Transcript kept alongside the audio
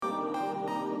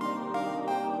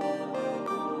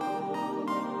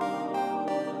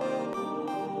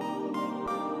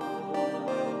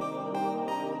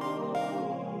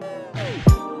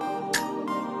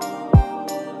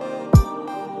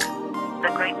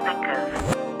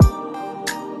thinkers.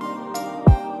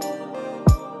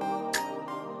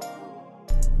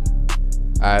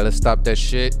 All right, let's stop that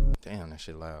shit. Damn, that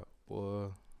shit loud. Boy,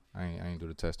 I ain't do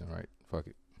the testing right. Fuck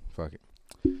it.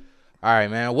 All right,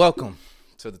 man. Welcome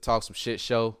to the Talk Some Shit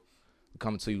show. We're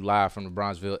coming to you live from the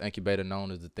Bronzeville incubator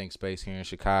known as the Think Space here in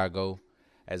Chicago.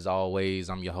 As always,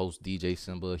 I'm your host, DJ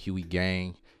Simba, Huey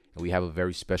Gang, and we have a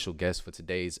very special guest for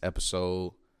today's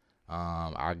episode.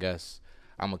 I guess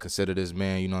I'm going to consider this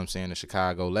man, you know what I'm saying, a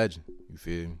Chicago legend. You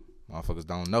feel me? Motherfuckers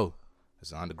don't know.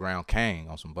 It's an underground king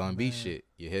on some Bun B shit.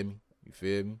 You hear me? You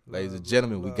feel me? Ladies and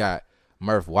gentlemen, we got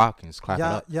Murph Watkins. Clap it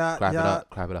up. Clap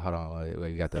it up. Hold on.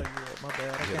 Wait, you got that. My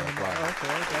bad. Okay, I gotta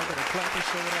clap this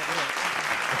shit.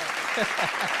 What's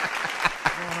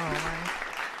going on, man?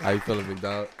 How you feeling, big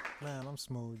dog? Man, I'm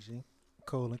smooth, G.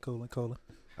 Cooling. All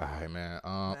right, man.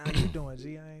 How you doing,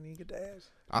 G? I ain't even get to ask.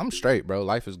 I'm straight, bro.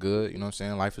 Life is good. You know what I'm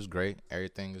saying? Life is great.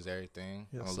 Everything is everything.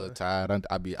 Yes, I'm a little sir. tired.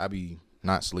 I be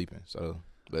not sleeping, so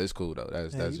but it's cool though.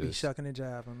 That's You be just. shucking and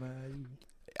jiving, man.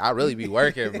 I really be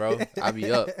working, bro. I be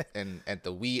up and at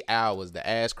the wee hours, the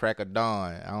ass crack of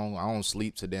dawn. I don't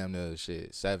sleep to damn near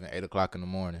shit 7, 8 o'clock in the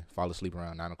morning. Fall asleep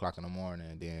around 9 o'clock in the morning,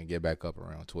 and then get back up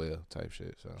around 12 type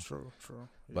shit. So True.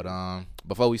 But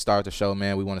before we start the show,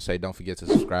 man, we want to say don't forget to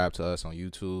subscribe to us on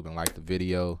YouTube and like the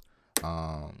video.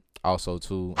 Also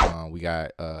too, we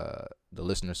got the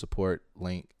listener support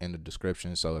link in the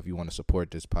description. So if you want to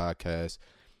support this podcast,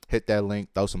 hit that link,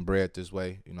 throw some bread this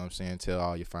way. You know what I'm saying? Tell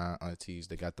all your fine aunties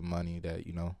they got the money that,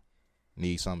 you know,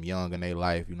 need something young in their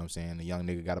life. You know what I'm saying? The young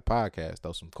nigga got a podcast.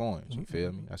 Throw some coins. You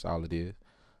feel me? That's all it is.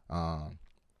 But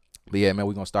yeah, man,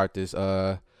 we're going to start this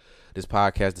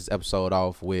podcast, this episode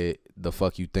off with the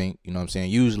fuck you think. You know what I'm saying?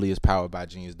 Usually it's powered by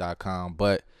genius.com.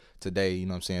 But today, you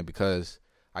know what I'm saying, because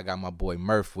I got my boy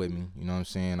Murph with me. You know what I'm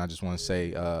saying? I just want to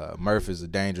say Murph is a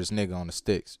dangerous nigga on the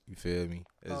sticks. You feel me?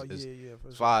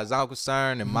 As far as I'm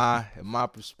concerned, in my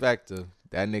perspective,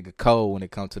 that nigga cold when it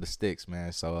comes to the sticks,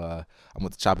 man. So I'm going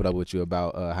to chop it up with you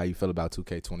about how you feel about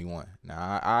 2K21.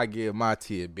 Now, I give my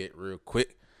tidbit real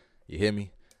quick. You hear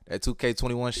me? That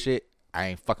 2K21 shit, I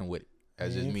ain't fucking with it.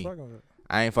 That's just me.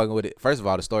 I ain't fucking with it. First of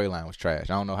all, the storyline was trash.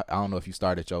 I don't know if you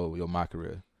started your my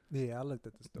career. Yeah, I looked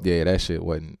at the story. Yeah, that shit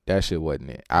wasn't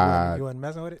it. You wasn't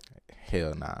messing with it?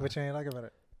 Hell nah. What you ain't like about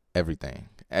it? Everything.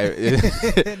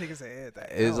 Nigga said everything.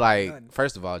 It's like, nothing.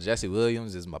 First of all, Jesse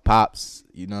Williams is my pops.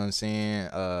 You know what I'm saying?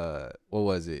 What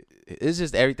was it? It's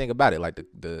just everything about it. Like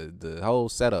the whole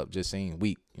setup just seemed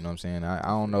weak. You know what I'm saying? I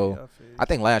don't know. Yeah, I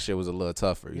think last year was a little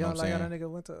tougher. You know what I'm saying? How that nigga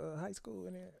went to high school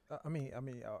in there?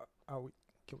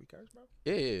 Can we curse, bro?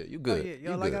 Yeah, you good. Oh, yeah.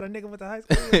 You like good. how the nigga went to high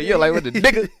school? You like with the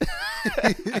nigga?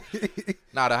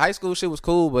 Nah, the high school shit was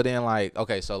cool, but then like,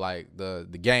 okay, so like the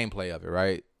gameplay of it,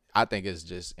 right? I think it's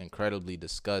just incredibly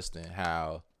disgusting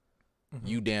how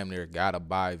you damn near gotta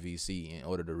buy VC in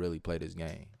order to really play this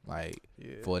game. Like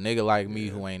for a nigga like me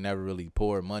who ain't never really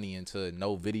poured money into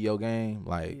no video game,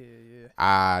 like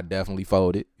I definitely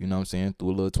folded. You know what I'm saying? Threw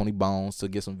a little 20 bones to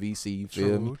get some VC. You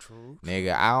feel me? True.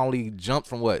 Nigga, I only jumped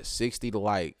from what 60 to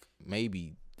like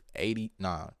maybe 80,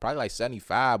 probably like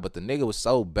 75, but the nigga was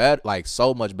so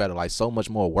much better, like so much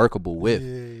more workable with.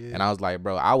 Yeah. And I was like,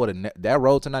 bro, I would have that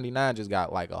road to 99 just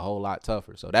got like a whole lot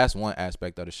tougher. So that's one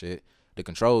aspect of the shit. The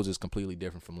controls is completely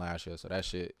different from last year, so that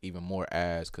shit even more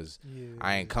ass because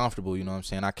I ain't comfortable. You know what I'm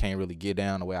saying? I can't really get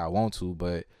down the way I want to,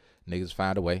 but niggas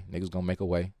find a way. Niggas gonna make a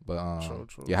way. But true,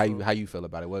 how you feel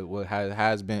about it? What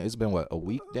has been? It's been what, a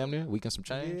week, damn near, week and some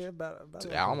change. Yeah, about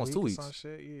almost 2 weeks. Some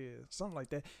shit, something like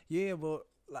that. Yeah, but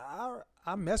like,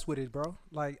 I mess with it, bro.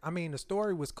 Like, I mean, the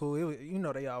story was cool. It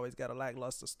was, they always got a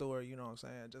lackluster story. You know what I'm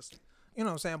saying? Just, you know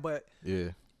what I'm saying? But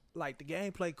like the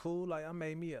gameplay cool. Like I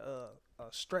made me a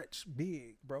stretch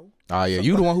big, bro. Oh yeah,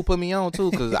 you the one who put me on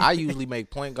too, because I usually make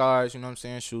point guards. You know what I'm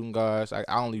saying? Shooting guards. I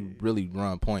only really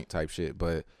run point type shit,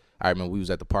 but. I remember we was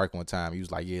at the park one time. He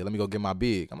was like, yeah, let me go get my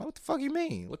big. I'm like, what the fuck you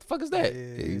mean? What the fuck is that?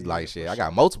 He's like, shit, I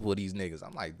got multiple of these niggas.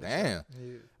 I'm like, damn.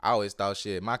 Yeah. I always thought,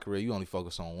 shit, my career, you only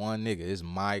focus on one nigga. It's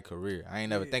my career. I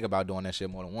ain't never think about doing that shit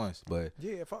more than once. But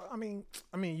yeah, I mean,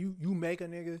 you make a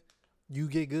nigga, you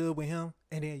get good with him,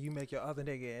 and then you make your other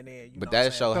nigga, and then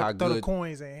that show how throw good the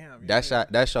coins at him.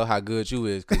 That show how good you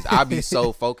is, because I be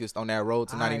so focused on that road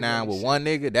to 99 with one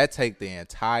nigga. That take the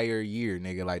entire year,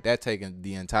 nigga. Like that taking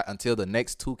the entire until the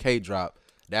next 2K drop.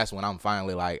 That's when I'm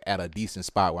finally like at a decent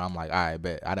spot where I'm like, all right,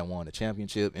 bet I done won the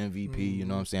championship, MVP. You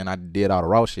know what I'm saying? I did all the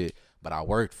raw shit, but I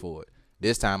worked for it.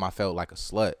 This time I felt like a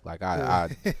slut. Like I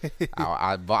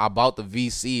bought the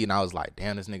VC and I was like,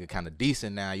 damn, this nigga kind of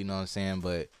decent now. You know what I'm saying?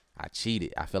 But I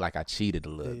cheated. I feel like I cheated a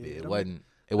little bit.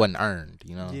 it wasn't earned,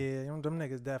 you know. Yeah, them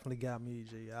niggas definitely got me.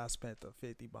 G. I spent the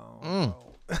 50 bone.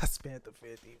 Bro. I spent the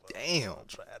 50. Bro. Damn.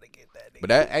 Try to get that.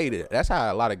 But that's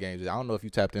how a lot of games is. I don't know if you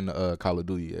tapped into Call of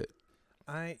Duty yet.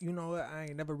 You know what? I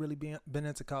ain't never really been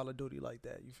into Call of Duty like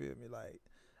that. You feel me? Like,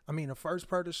 I mean, the first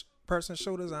person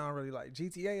shooters, I don't really like.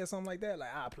 GTA or something like that. Like,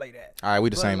 I'll play that. All right, we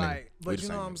the same. Like, but you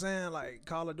know what I'm saying? Like,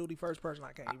 Call of Duty first person,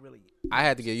 I can't really. I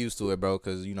had to get used to it, bro,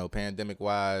 because you know, pandemic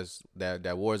wise, that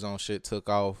Warzone shit took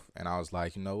off, and I was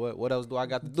like, you know what else do I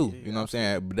got to do? You know what I'm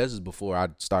saying? But this is before I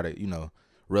started, you know,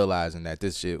 realizing that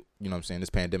this shit, you know what I'm saying, this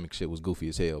pandemic shit was goofy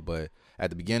as hell. But at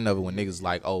the beginning of it, when niggas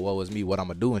like, oh, woe is me, what I'm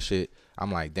gonna do and shit,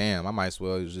 I'm like, damn, I might as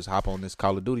well just hop on this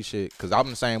Call of Duty shit, because I'm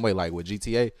the same way. Like with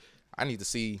GTA, I need to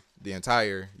see the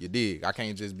entire, you dig? I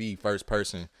can't just be first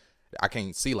person. I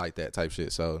can't see like that type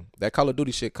shit. So that Call of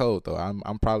Duty shit cold though.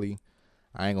 I'm probably,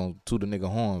 I ain't gonna toot a nigga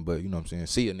horn, but you know what I'm saying,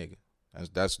 see a nigga.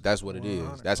 That's what it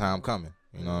is. That's how I'm coming.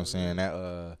 You know what I'm saying? That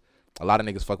a lot of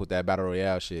niggas fuck with that battle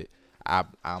royale shit. I'm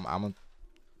gonna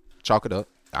chalk it up.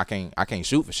 I can't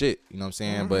shoot for shit. You know what I'm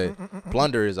saying? But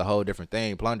plunder is a whole different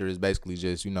thing. Plunder is basically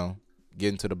just, you know,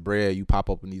 getting to the bread. You pop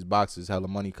open these boxes, hella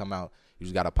money come out. You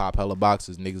just gotta pop hella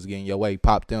boxes. Niggas get in your way,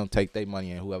 pop them, take their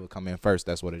money, and whoever come in first,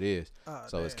 that's what it is.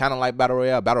 So damn. It's kind of like battle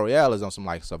royale. Battle royale is on some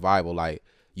like survival. Like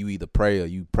you either prey or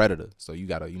you predator. So you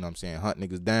gotta, you know what I'm saying, hunt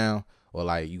niggas down, or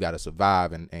like you gotta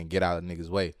survive and get out of niggas'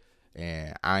 way.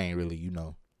 And I ain't really, you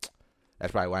know,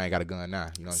 that's probably why I ain't got a gun now.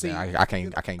 You know what I'm saying?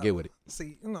 I can't get with it.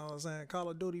 See, you know what I'm saying? Call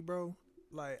of Duty, bro.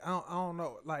 Like I don't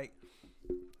know. Like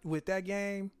with that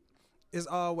game, it's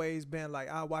always been like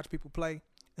I watch people play.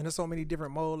 And there's so many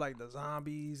different modes, like the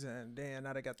zombies, and then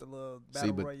now they got the little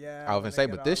battle royale. I was gonna say,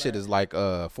 but this shit is like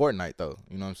Fortnite though.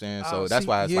 You know what I'm saying? So that's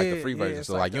why it's like the free version.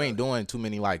 So like you ain't doing too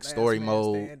many like story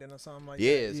mode.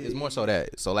 It's more so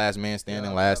that. So last man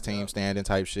standing, last team standing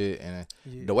type shit. And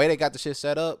the way they got the shit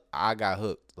set up, I got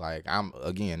hooked. Like I'm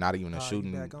again not even a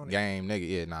shooting game nigga.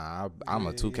 Yeah, nah, I'm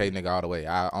a 2K nigga all the way.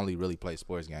 I only really play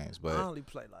sports games, but I only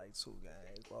play like 2 games.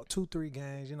 Well, 2-3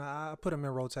 games, you know, I put them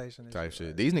in rotation and type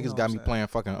shit. These niggas got me playing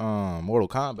fucking Mortal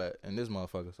Kombat in this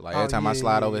motherfucker. So like every time I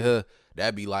slide over here,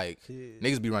 that be like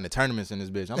niggas be running tournaments in this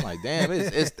bitch. I'm like, damn,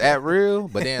 it's that real.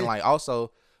 But then like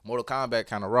also Mortal Kombat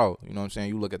kind of raw. You know what I'm saying?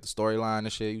 You look at the storyline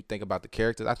and shit. You think about the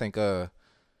characters. I think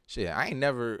shit, I ain't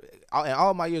never in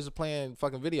all my years of playing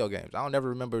fucking video games, I don't never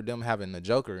remember them having the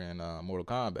Joker in Mortal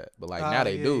Kombat. But like now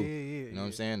they do. You know what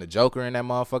I'm saying? The Joker in that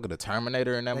motherfucker, the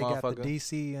Terminator in that motherfucker. Got the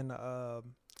DC and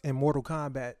in Mortal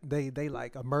Kombat, they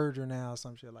like a merger now or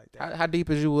some shit like that. How deep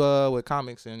is you with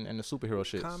comics and the superhero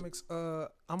shit? Comics,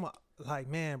 I'm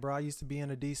man, bro. I used to be in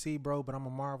the DC, bro, but I'm a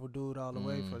Marvel dude all the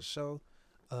way for sure.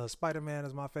 Spider-Man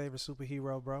is my favorite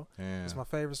superhero, bro. Yeah. It's my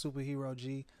favorite superhero.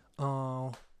 G.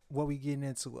 What we getting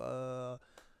into?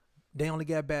 They only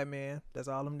got Batman. That's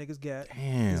all them niggas got.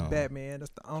 Damn. It's Batman.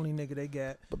 That's the only nigga they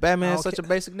got. But Batman's such a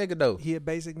basic nigga though. He a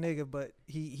basic nigga, but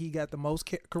he got the most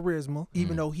charisma.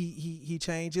 Even though he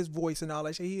changed his voice and all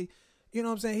that shit. He, you know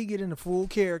what I'm saying? He get into full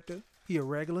character. He a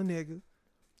regular nigga.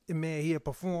 And man, he a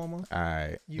performer. All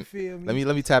right. You feel me?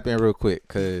 Let me tap in real quick,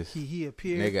 cause he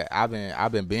appeared. Nigga,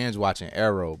 I've been binge watching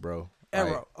Arrow, bro. Arrow,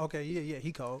 like, okay, yeah,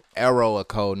 he cold. Arrow a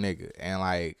cold nigga, and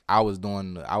like I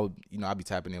be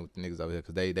tapping in with the niggas over here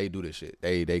because they do this shit.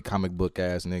 They comic book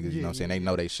ass niggas, you know what I'm saying? They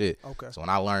know they shit. Okay. So when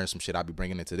I learn some shit, I be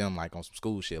bringing it to them like on some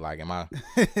school shit. Like, am I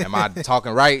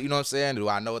talking right? You know what I'm saying? Do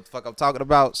I know what the fuck I'm talking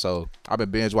about? So I've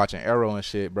been binge watching Arrow and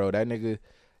shit, bro. That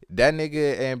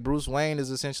nigga and Bruce Wayne is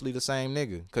essentially the same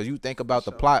nigga. Cause you think about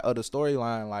the plot of the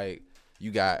storyline, like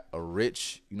you got a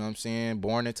rich, you know what I'm saying,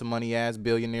 born into money ass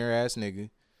billionaire ass nigga.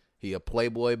 He a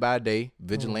playboy by day,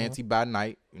 vigilante by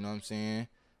night. You know what I'm saying?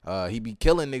 He be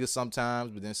killing niggas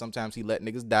sometimes, but then sometimes he let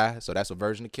niggas die. So that's a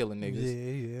version of killing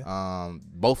niggas. Yeah.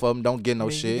 Both of them don't get no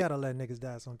shit. You gotta let niggas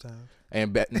die sometimes.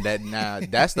 And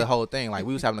that's the whole thing. Like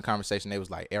we was having a conversation. They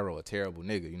was like, Arrow a terrible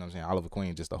nigga. You know what I'm saying? Oliver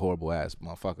Queen just a horrible ass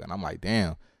motherfucker. And I'm like,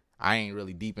 damn. I ain't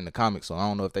really deep in the comics, so I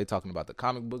don't know if they talking about the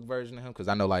comic book version of him. Because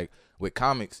I know like with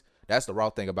comics, that's the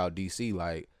raw thing about DC.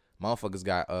 Like. Motherfuckers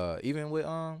got even with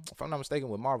if I'm not mistaken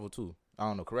with Marvel too. I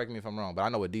don't know, correct me if I'm wrong, but I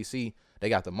know with DC they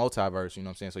got the multiverse, you know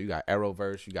what I'm saying? So you got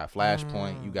Arrowverse, you got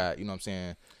Flashpoint, you got, you know what I'm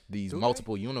saying, these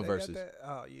multiple universes.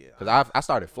 Oh yeah. Cuz I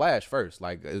started Flash first.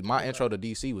 Like my intro to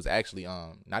DC was actually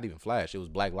not even Flash, it was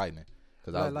Black Lightning.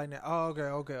 Black Lightning. Oh,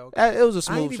 okay. It was a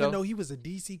smooth show. I didn't even know he was a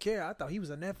DC character. I thought he was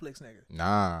a Netflix nigga.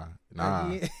 Nah.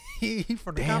 He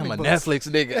from the Damn, comic a books. Netflix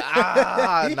nigga.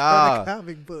 Nah. From the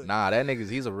comic book. Nah, that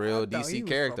he's a real DC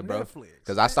character, bro. Netflix.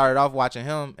 Cause I started off watching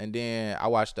him, and then I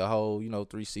watched the whole,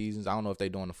 3 seasons. I don't know if they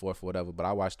doing the 4th or whatever, but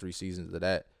I watched 3 seasons of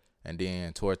that, And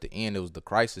then toward the end, it was the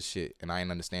crisis shit, and I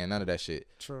ain't understand none of that shit.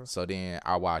 True. So then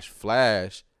I watched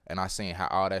Flash, and I seen how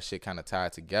all that shit kind of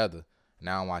tied together.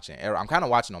 Now I'm watching Arrow. I'm kind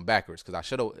of watching them backwards because I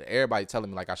should have. Everybody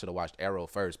telling me like I should have watched Arrow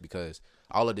first because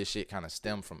all of this shit kind of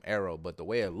stemmed from Arrow. But the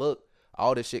way it looked,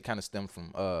 all this shit kind of stemmed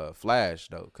from Flash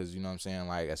though, because you know what I'm saying.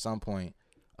 Like at some point,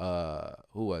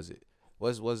 who was it?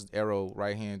 What's Arrow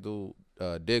right hand dude?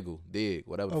 Dig,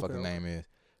 whatever the fucking name is.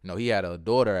 You know, he had a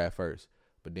daughter at first,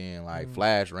 but then like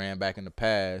Flash ran back in the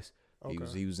past. He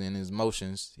was in his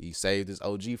emotions. He saved his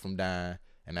OG from dying,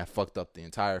 and that fucked up the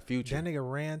entire future. That nigga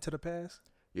ran to the past.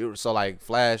 So like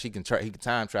Flash, he can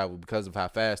time travel because of how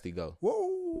fast he go.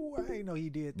 Whoa, I ain't know he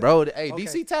did that. Bro, hey, okay.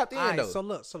 DC tapped in right, though. So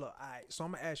look. All right, so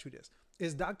I'm gonna ask you this: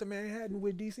 is Dr. Manhattan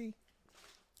with DC?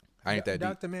 I ain't that deep.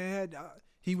 Dr. Manhattan,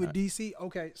 he with DC.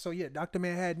 Okay, so yeah, Dr.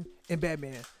 Manhattan and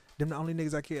Batman. Them the only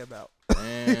niggas I care about. For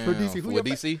DC, who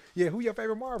DC? Yeah, who your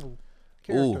favorite Marvel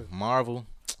character? Ooh, Marvel.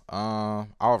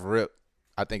 Off rip.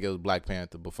 I think it was Black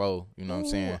Panther before. You know what I'm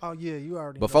saying? Oh yeah, you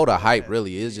already. Before the hype,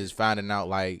 really, is just finding out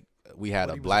like. We had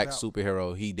what a black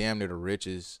superhero. He damn near the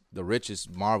richest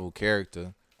Marvel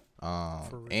character,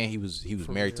 and he was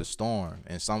married to Storm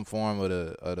in some form of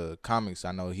the comics.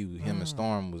 I know him and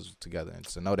Storm was together, and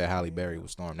to know that Halle Berry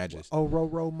was Storm, that just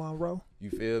Ro Monroe. You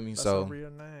feel me? That's so her real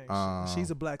name.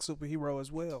 She's a black superhero as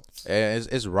well.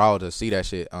 It's raw to see that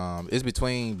shit. It's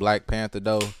between Black Panther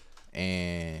though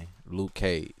and Luke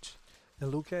Cage.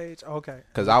 And Luke Cage, okay.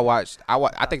 Cause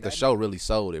I think the show really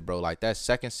sold it, bro. Like that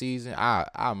second season, I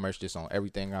immersed this on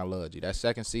everything I loved. You that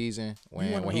second season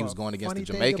when he was going against the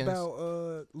Jamaicans. Funny thing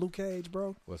about Luke Cage,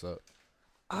 bro. What's up?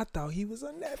 I thought he was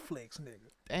a Netflix nigga.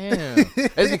 Damn,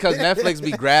 it's because Netflix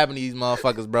be grabbing these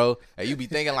motherfuckers, bro. And you be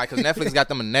thinking like, cause Netflix got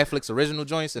them a Netflix original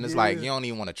joints, and it's like you don't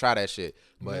even want to try that shit.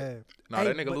 But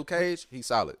that nigga Luke Cage, he's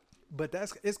solid. But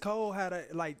it's cold how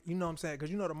that, like, you know what I'm saying?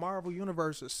 Because you know the Marvel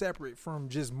universe is separate from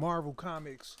just Marvel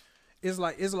comics. It's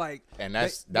like and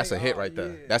that's a hit right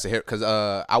there. That's a hit because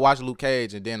I watched Luke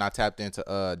Cage and then I tapped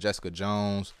into Jessica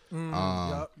Jones.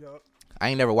 Yup. I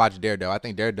ain't never watched Daredevil. I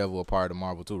think Daredevil a part of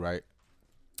Marvel too, right?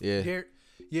 Yeah.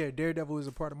 Daredevil is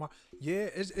a part of Marvel. Yeah,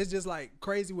 it's just like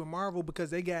crazy with Marvel because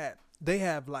they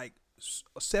have like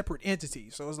separate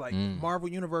entities. So it's like Marvel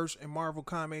Universe and Marvel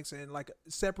Comics and like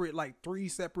separate, like 3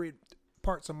 separate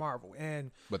parts of Marvel.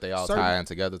 But they all tie in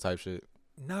together type shit.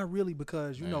 Not really,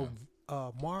 because you know,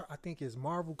 I think it's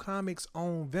Marvel Comics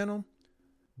own Venom,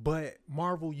 but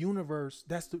Marvel Universe,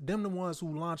 them the ones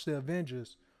who launched the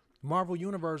Avengers. Marvel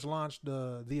Universe launched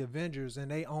the Avengers, and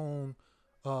they own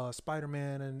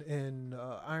Spider-Man and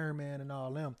Iron Man and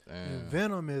all them. And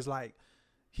Venom is like,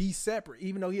 he's separate,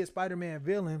 even though he a Spider-Man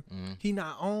villain. He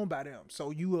not owned by them, so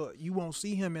you won't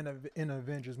see him in an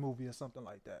Avengers movie or something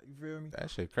like that. You feel me? That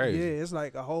shit crazy. Yeah, it's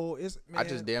like a whole. I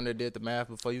just damn near did the math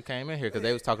before you came in here because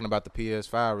they was talking about the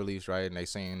PS5 release, right? And they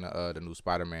seen the new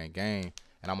Spider-Man game,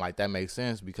 and I'm like, that makes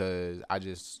sense because I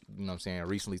just, you know what I'm saying,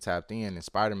 recently tapped in, and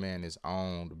Spider-Man is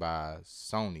owned by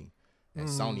Sony. And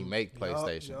Sony make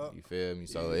PlayStation. You feel me?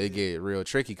 So it get real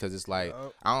tricky because it's like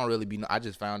I don't really I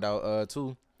just found out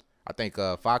too. I think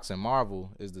Fox and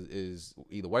Marvel is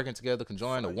either working together,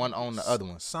 conjoined, or one own the other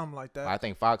one. Something like that. I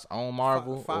think Fox own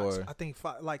Marvel. Fox, I think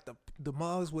like the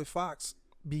mugs with Fox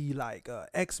be like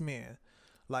X-Men.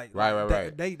 Like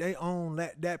right. They own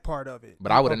that part of it.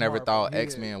 But I would have never thought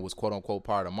X-Men was quote unquote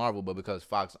part of Marvel, but because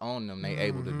Fox owned them, they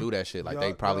able to do that shit. Like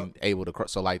they probably able to.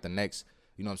 So like the next,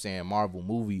 you know what I'm saying, Marvel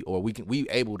movie, or we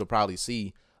able to probably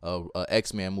see a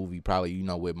X-Men movie probably, you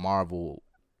know, with Marvel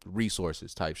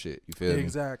resources type shit. You feel me?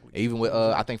 Exactly. Even with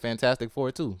I think Fantastic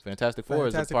Four too. Fantastic Four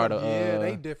is a part of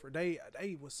they different.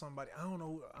 They was somebody. I don't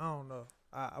know.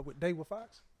 They were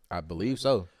Fox? I believe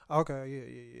so.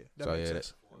 Okay, yeah. That makes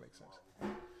sense.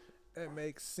 That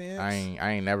makes sense.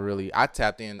 I ain't never really. I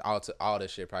tapped in all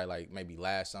this shit probably like maybe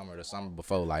last summer or the summer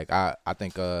before. Like I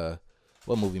think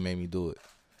what movie made me do it?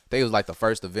 I think it was like the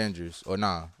first Avengers or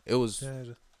nah. It was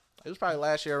probably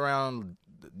last year around,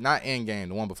 not Endgame,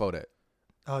 the one before that.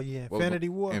 Oh yeah, Infinity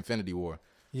War.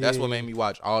 Yeah. That's what made me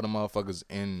watch all the motherfuckers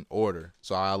in order.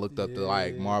 So I looked up the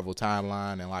like Marvel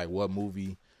timeline and like what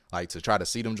movie, like to try to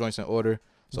see them joints in order.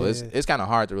 So it's kind of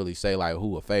hard to really say like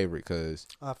who a favorite because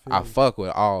I fuck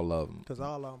with all of them. Because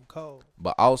all of them cold.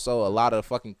 But also a lot of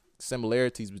fucking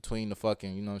similarities between the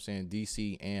fucking, you know what I'm saying,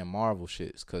 DC and Marvel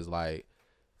shits. Because like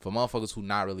for motherfuckers who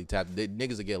not really tapped,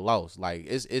 niggas will get lost. Like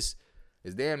it's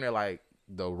damn near like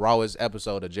the rawest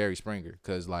episode of Jerry Springer.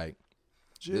 Because like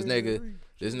this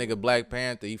nigga Black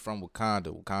Panther, he from Wakanda.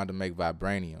 Wakanda make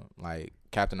vibranium. Like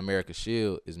Captain America's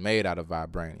shield is made out of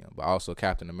vibranium. But also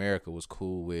Captain America was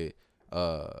cool with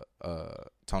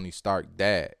Tony Stark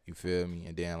dad, you feel me?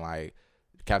 And then like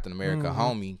Captain America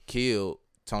homie killed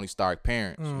Tony Stark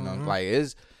parents. You know, like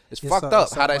it's fucked so, up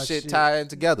so how that much shit tied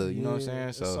together. You know what I'm saying?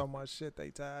 There's so much shit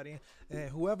they tied in, and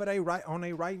whoever they write on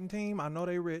their writing team, I know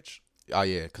they rich. Oh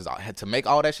yeah, because I had to make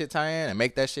all that shit tie in and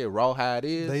make that shit raw how it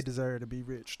is. They deserve to be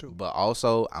rich too. But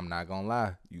also, I'm not gonna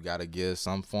lie, you gotta give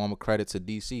some form of credit to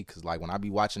DC, because like when I be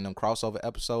watching them crossover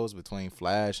episodes between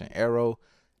Flash and Arrow,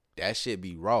 that shit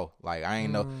be raw. Like I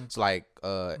ain't know. It's like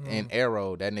in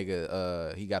Arrow, that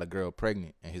nigga he got a girl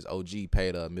pregnant and his OG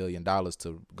paid $1 million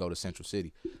to go to Central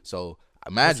City. So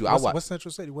imagine what's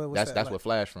Central City? That's like? where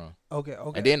Flash from. Okay.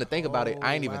 And then to think about it,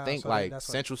 I ain't even think like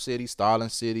Central City, Starling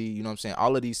City, you know what I'm saying?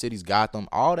 All of these cities, Gotham,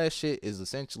 all that shit is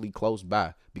essentially close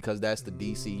by because that's the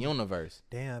DC universe.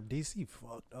 Damn, DC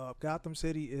fucked up. Gotham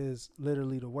City is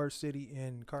literally the worst city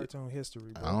in cartoon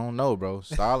history, bro. I don't know, bro.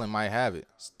 Starling might have it.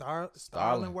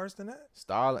 Starling worse than that?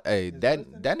 Starling, hey, that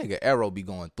nigga Arrow be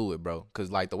going through it, bro. Because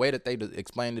like the way that they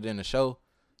explained it in the show,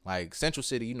 like Central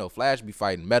City, you know, Flash be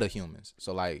fighting metahumans.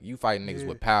 So like you fighting niggas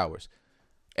with powers.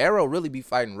 Arrow really be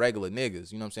fighting regular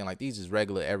niggas. You know what I'm saying? Like these is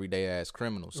regular everyday ass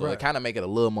criminals. So it kind of make it a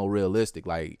little more realistic.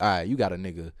 Like, all right, you got a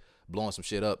nigga blowing some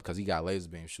shit up because he got laser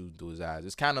beam shooting through his eyes.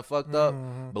 It's kind of fucked up.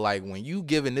 But like when you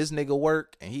giving this nigga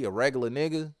work and he a regular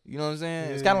nigga, you know what I'm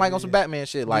saying? It's kind of like on some Batman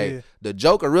shit. Like the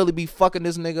Joker really be fucking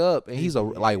this nigga up, and he's a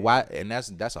like why? And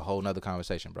that's a whole nother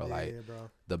conversation, bro.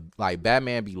 Like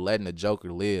Batman be letting the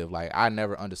Joker live. Like I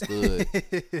never understood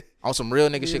on some real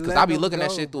nigga shit, because I be looking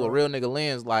at shit through a real nigga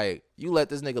lens. Like you let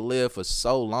this nigga live for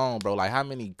so long, bro. Like how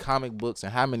many comic books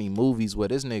and how many movies where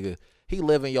this nigga he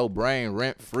live in your brain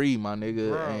rent free, my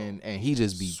nigga, bro, and he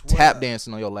just be tap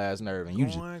dancing on your last nerve, and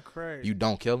you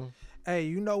don't kill him. Hey,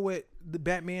 you know what the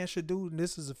Batman should do? And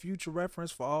this is a future reference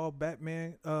for all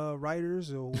Batman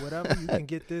writers or whatever. You can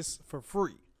get this for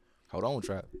free. Hold on,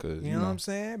 Trap, cause you know what I'm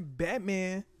saying.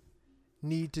 Batman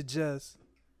need to just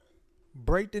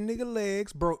break the nigga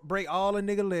legs, break all the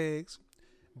nigga legs,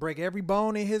 break every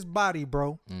bone in his body,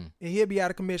 bro, and he'll be out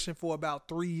of commission for about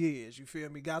 3 years. You feel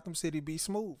me? Gotham City be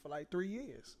smooth for like 3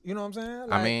 years. You know what I'm saying?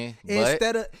 Like, I mean,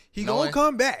 instead of he gonna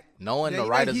come back. Knowing the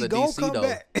writers of DC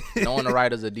though, knowing the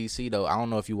writers of DC though, I don't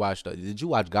know if you watched. Did you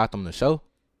watch Gotham the show?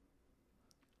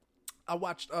 I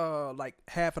watched like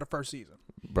half of the first season.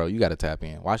 Bro, you gotta tap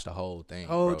in. Watch the whole thing.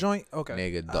 Whole joint? Okay.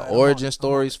 Nigga, the origin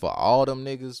stories for all them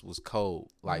niggas was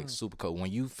cold. Like, super cold.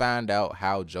 When you find out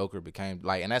how Joker became,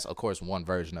 like, and that's, of course, one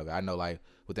version of it. I know, like,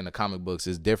 within the comic books,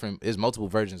 it's different. It's multiple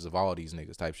versions of all these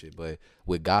niggas type shit. But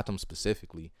with Gotham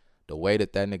specifically, the way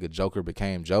that nigga Joker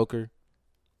became Joker,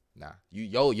 nah.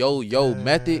 Yo,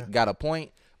 method got a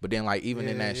point. But then, like, even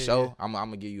in that show, I'm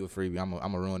going to give you a freebie. I'm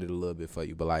going to ruin it a little bit for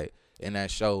you. But, like, in that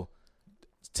show,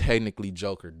 technically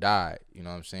Joker died, you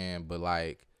know what I'm saying? But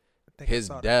like his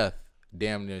death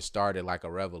damn near started like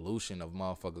a revolution of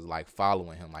motherfuckers like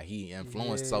following him. Like he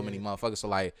influenced so many motherfuckers. So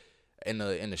like in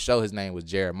the show his name was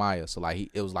Jeremiah. So like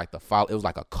it was like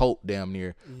a cult damn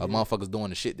near of motherfuckers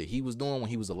doing the shit that he was doing when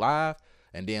he was alive.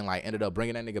 And then like ended up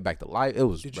bringing that nigga back to life. It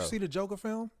was. Did you see the Joker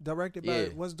film directed by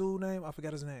what's dude name? I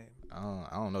forgot his name. I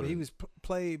don't know. He was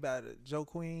played by the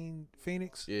Joaquin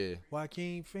Phoenix. Yeah.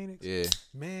 Joaquin Phoenix. Yeah.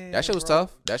 Man, that shit was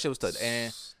tough. That shit was tough.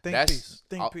 And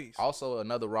think peace. Also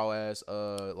another raw ass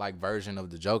like version of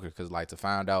the Joker, because like to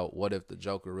find out what if the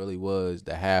Joker really was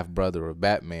the half brother of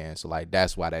Batman. So like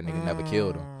that's why that nigga never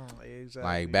killed him. Exactly.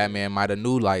 Like Batman might have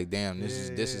knew like damn this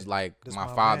is like this my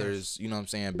father's you know what I'm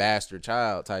saying bastard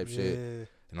child type shit.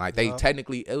 And like they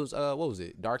technically it was what was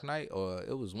it, Dark Knight, or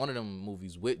it was one of them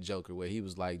movies with Joker where he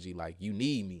was like, gee, like you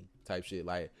need me type shit.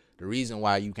 Like the reason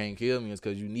why you can't kill me is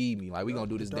because you need me. Like we gonna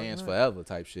do this dance forever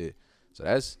type shit. So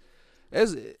that's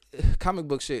comic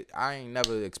book shit. I ain't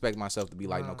never expect myself to be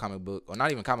like no comic book, or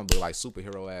not even comic book, like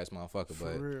superhero ass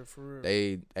motherfucker. For real.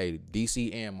 They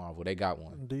DC and Marvel, they got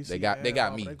one. DC they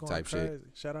got me type crazy shit.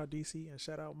 Shout out DC and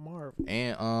shout out Marvel.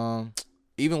 And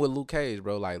even with Luke Cage,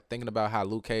 bro, like thinking about how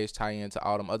Luke Cage tie into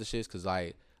all them other shits, cause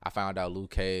like I found out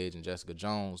Luke Cage and Jessica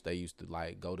Jones, they used to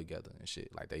like go together and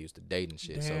shit. Like they used to date and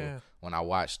shit. Damn. So when I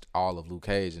watched all of Luke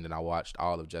Cage and then I watched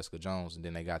all of Jessica Jones, and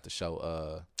then they got the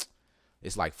show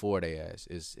it's like 4 of they ass.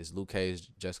 It's Luke Cage,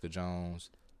 Jessica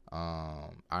Jones,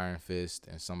 Iron Fist,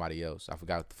 and somebody else. I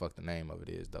forgot what the fuck the name of it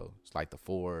is though. It's like the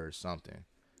 4 or something.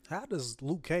 How does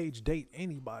Luke Cage date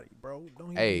anybody, bro?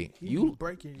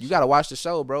 You gotta watch the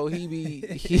show, bro. He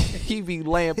be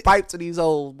laying pipe to these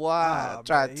old boy.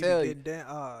 Try to tell you.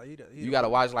 You gotta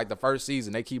watch like the first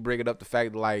season. They keep bringing up the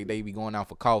fact that like they be going out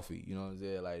for coffee. You know what I'm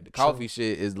saying? Like the coffee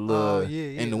shit is the little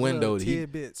in the window. He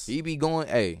be going.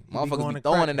 Motherfuckers be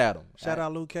throwing it at him. Shout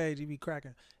out Luke Cage. He be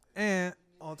cracking. And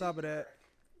on top of that,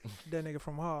 that nigga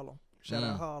from Harlem. Shout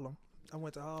out Harlem. I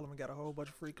went to Harlem and got a whole bunch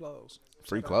of free clothes.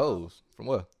 Free clothes? From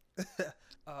what?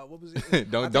 What was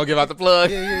it? don't give out the plug.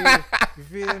 Yeah. You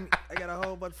feel me? I got a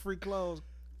whole bunch of free clothes.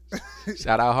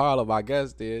 Shout out Harlem, I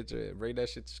guess, dude. Bring that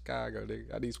shit to Chicago,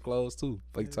 nigga. I need some clothes too.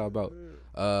 What you talk about?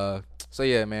 So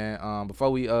yeah, man. Before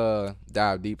we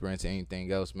dive deeper into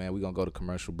anything else, man, we gonna go to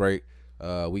commercial break.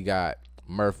 We got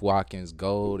Murph Watkins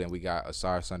Gold and we got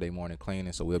Asar Sunday Morning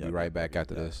Cleaning. So we'll be right back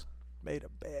after this. Made a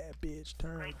bad bitch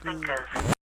turn good.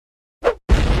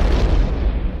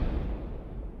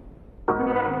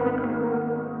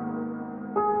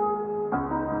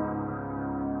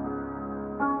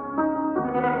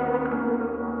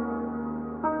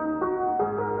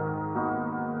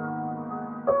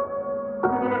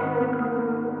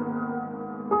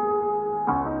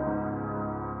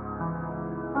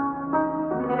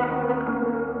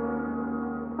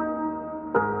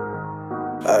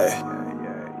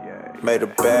 Made a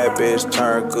bad bitch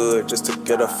turn good just to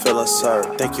get a feeling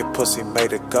served. Think your pussy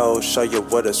made it go, show you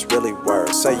what it's really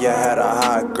worth. Say you had a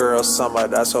hot girl summer,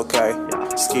 that's okay.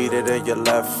 Skeeted in your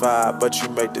left eye, but you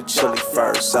made the chili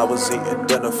first. I was eating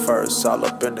dinner first, all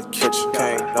up in the kitchen.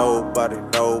 Can't nobody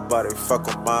fuck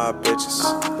with my bitches.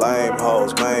 Lame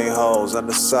hoes, main hoes, and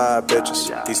the side bitches.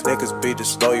 These niggas be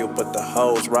disloyal, but the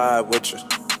hoes ride with you.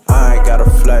 I ain't gotta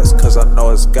flex, cause I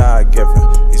know it's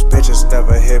God-given. These bitches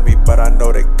never hit me, but I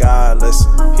know that God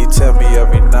listen. He tell me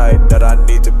every night that I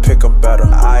need to pick him better.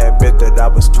 I admit that I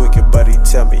was tweaking, but he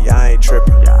tell me I ain't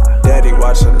tripping. Daddy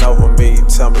watching over me, he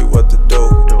tell me what to do.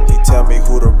 He tell me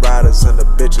who the riders and the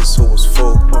bitches who was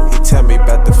fool. He tell me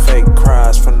about the fake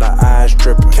cries from the eyes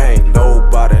dripping. Can't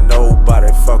nobody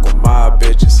fuck with my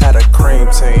bitches. Had a cream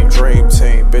team, dream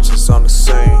team, bitches on the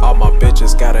scene. All my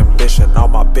bitches got ambition, all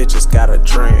my bitches got a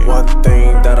dream. One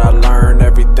thing that I learned,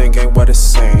 everything ain't what it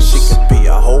seems. She could be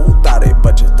a whole thotty,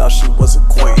 but you thought she was a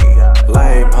queen.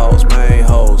 Lame hoes, main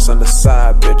hoes, and the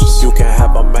side bitches. You can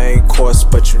have a main course,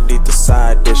 but you need the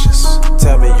side dishes.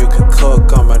 Tell me you can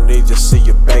cook, I'ma need to see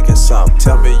you baking something.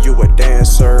 Tell me you a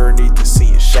dancer, need to see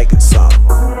you shaking something.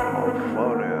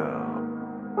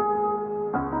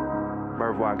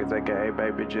 Murph Watkins, aka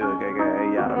Baby Jug,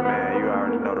 aka Yada Man, you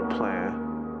already know the plan.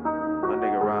 My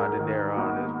nigga Rod De Niro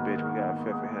on this bitch, we got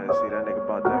 50 Hennessy. That nigga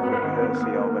bought that 50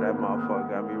 Hennessy over that motherfucker,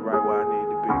 got me right where I need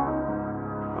to be.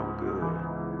 I'm good.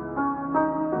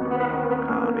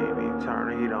 I don't even need to turn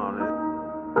the heat on it.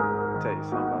 Tell you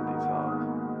something about these hoes.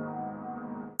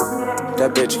 That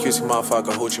bitch cutesy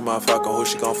motherfucker, hoochie motherfucker, who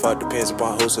she gon' fuck depends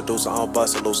upon who's seducer, on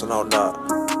bust it, loose and on up.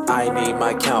 I need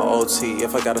my count OT,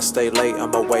 if I gotta stay late,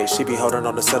 I'ma wait. She be holding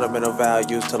on the sentimental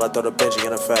values till I throw the Benji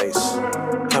in her face.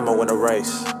 Hammer win a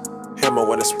race, hammer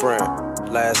win a sprint.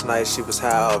 Last night she was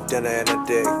high off dinner and a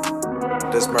dick.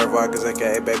 This Murph Watkins,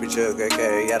 aka Baby Jug,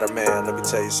 aka Yada Man, let me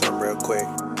tell you something real quick.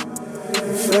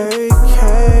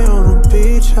 Vacay on a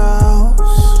beach house,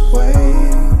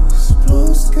 waves,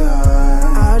 blue sky.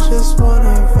 I just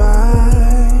wanna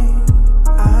vibe,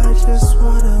 I just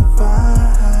wanna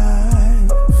vibe.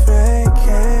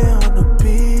 Vacay on a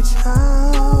beach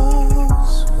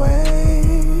house,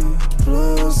 waves,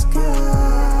 blue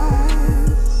skies.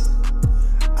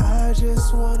 I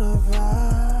just wanna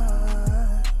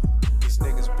vibe. These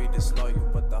niggas be disloyal,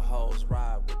 but the hoes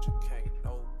ride with you. Can't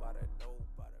nobody.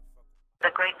 The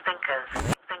great thinkers.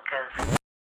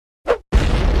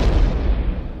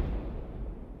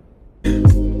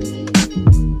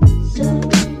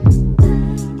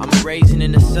 I'm raising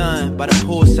in the sun by the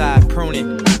poolside,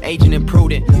 pruning, aging and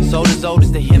prudent. Soul as old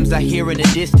as the hymns I hear in the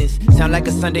distance. Sound like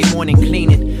a Sunday morning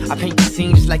cleaning. I paint the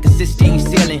scene just like a Sistine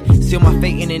ceiling. Seal my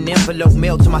fate in an envelope,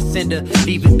 mail to my sender.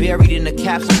 Leave it buried in a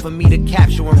capsule for me to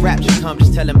capture when rapture comes.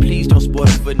 Just tell him please don't spoil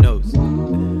the footnotes.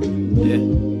 Yeah.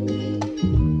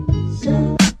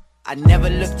 I never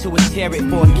look to a carrot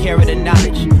for a carrot of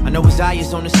knowledge. I know his eye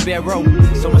is on the sparrow,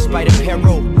 so in spite of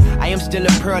peril, I am still a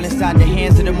pearl inside the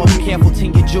hands of the most careful.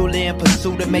 10-year jeweler in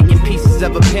pursuit of making pieces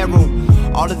of apparel.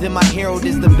 All of them I herald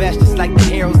is the best, just like the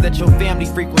heralds that your family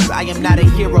frequents. I am not a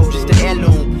hero, just an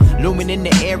heirloom. Looming in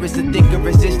the air is the thick of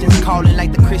resistance, calling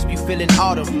like the crisp you feel in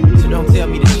autumn. So don't tell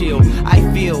me to chill. I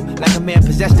feel like a man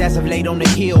possessed as of late on the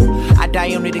hill. I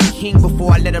die only the king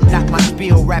before I let him knock my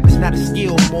spiel. Rap is not a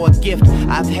skill, more a gift.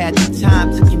 I've had the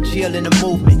time to congeal in the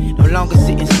movement, no longer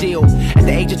sitting still. At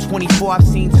the age of 24, I've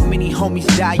seen too many homies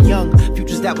die young.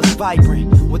 Futures that was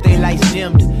vibrant, with their lights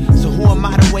dimmed. So who am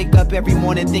I to wake up every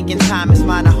morning thinking time is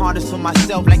mine to harness for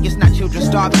myself? Like it's not children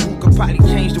starving who could probably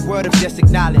change the world if just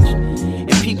acknowledged.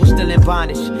 And people still still in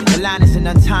bondage. The line is an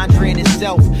entendre in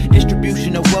itself.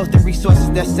 Distribution of wealth and resources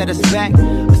that set us back.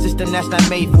 A system that's not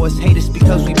made for us, hate us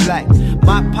because we black.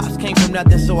 My pops came from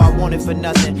nothing, so I wanted for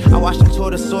nothing. I watched him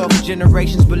toil the soil for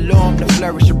generations below him to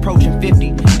flourish, approaching 50,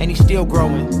 and he's still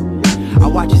growing. I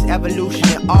watch his evolution,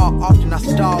 and all often I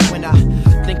stall when I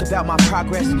think about my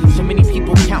progress. So many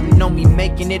people counting on me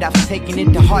making it. I've taken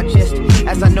it to heart just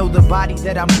as I know the body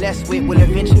that I'm blessed with will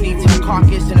eventually turn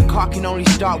carcass, and a car can only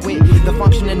start with the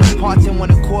functioning of parts in one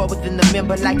accord within the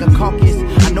member like a carcass.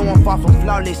 I know I'm far from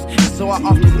flawless, and so I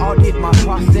often audit my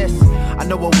process. I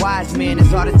know a wise man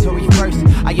is auditory first.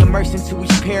 I immerse into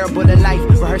each parable of life,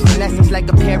 rehearsing lessons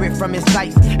like a parrot from his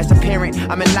sights. As a parent,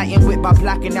 I'm enlightened with by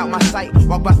blocking out my sight.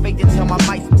 Walk by faith until my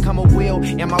mights become a will,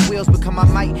 and my wills become my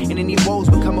might, and any woes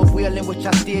become a wheel in which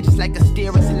I steer just like a steer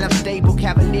until I'm stable,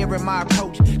 cavalier in my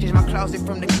approach. Change my closet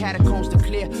from the catacombs to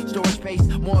clear storage space,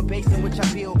 more base in which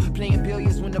I build. Playing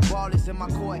billiards when the ball is in my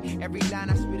court. Every line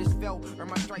I spit is felt, earn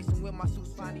my stripes, and when my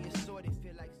suit's finally assorted,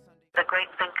 feel like Sunday. The Great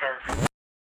Thinkers.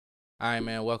 All right,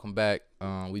 man, welcome back.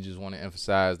 We just want to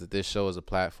emphasize that this show is a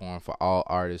platform for all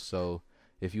artists. So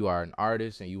if you are an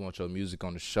artist and you want your music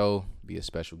on the show, be a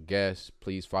special guest,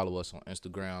 please follow us on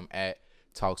Instagram at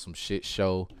Talk Some Shit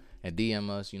Show and DM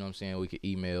us. You know what I'm saying? We can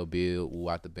email Bill,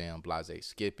 Woo-Out the Band, Blase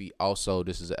Skippy. Also,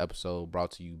 this is an episode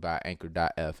brought to you by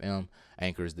Anchor.fm.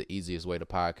 Anchor is the easiest way to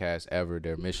podcast ever.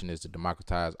 Their mission is to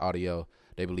democratize audio.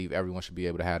 They believe everyone should be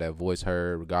able to have their voice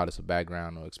heard, regardless of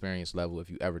background or experience level. If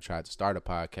you ever tried to start a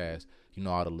podcast, you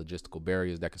know all the logistical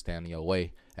barriers that can stand in your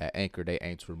way. At Anchor, they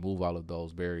aim to remove all of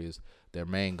those barriers. Their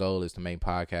main goal is to make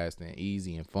podcasting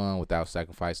easy and fun without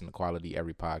sacrificing the quality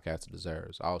every podcaster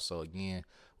deserves. Also, again,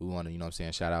 we want to, you know what I'm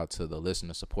saying, shout out to the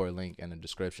listener support link in the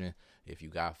description. If you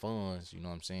got funds, you know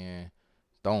what I'm saying,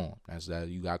 throw them. That's that.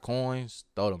 You got coins,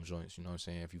 throw them joints. You know what I'm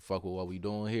saying? If you fuck with what we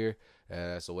doing here,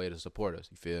 that's a way to support us.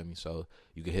 You feel me? So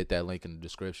you can hit that link in the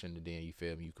description, and then you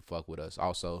feel me, you can fuck with us.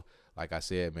 Also, like I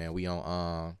said, man, we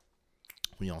on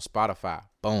Spotify,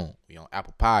 boom. We on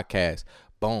Apple Podcasts,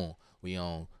 boom. We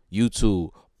on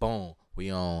YouTube, boom.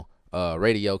 We on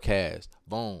Radio Cast,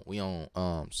 boom. We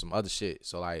on some other shit.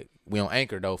 So like we on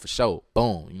Anchor though for sure,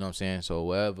 boom. You know what I'm saying? So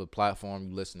whatever platform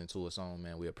you listening to us on,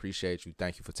 man, we appreciate you.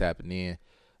 Thank you for tapping in.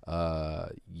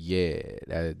 Yeah,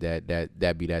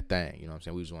 that be that thing. You know what I'm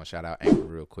saying? We just want to shout out Anchor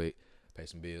real quick, pay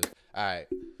some bills. All right,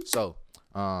 so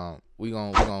we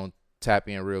gonna tap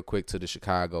in real quick to the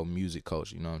Chicago music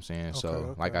culture. You know what I'm saying? Okay,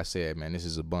 so like I said, man, this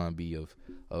is a Bun B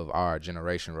of our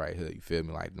generation right here. You feel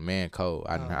me? Like the man code.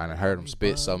 I done heard him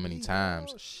spit so many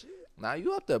times. Shit. Nah,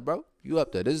 you up there, bro. You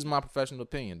up there. This is my professional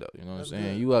opinion, though. You know what I'm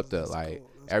saying? Good. You up there. Like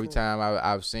every time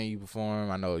I've seen you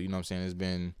perform, I know. You know what I'm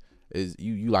saying?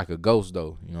 You like a ghost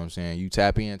though. You know what I'm saying? You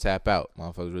tap in, tap out.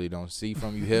 Motherfuckers really don't see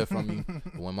from you, hear from you.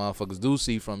 But when motherfuckers do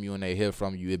see from you and they hear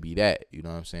from you, it be that. You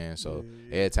know what I'm saying? So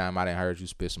every time I done heard you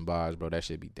spit some bars, bro, that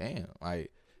shit be damn.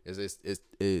 Like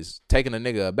it's taking a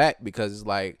nigga aback because it's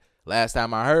like last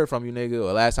time I heard from you, nigga,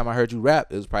 or last time I heard you rap,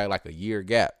 it was probably like a year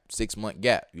gap, 6 month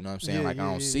gap. You know what I'm saying? I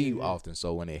don't see you often.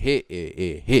 So when it hit,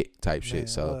 it hit type shit.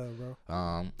 So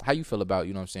how you feel about,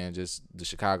 you know what I'm saying, just the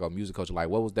Chicago music culture? Like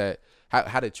what was that?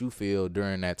 How did you feel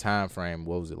during that time frame?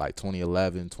 What was it, like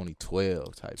 2011,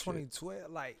 2012 type 2012,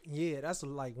 shit? Like, yeah, that's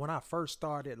like when I first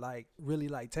started, like, really,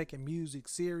 like, taking music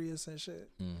serious and shit.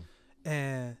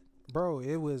 And, bro,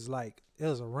 it was a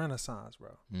renaissance,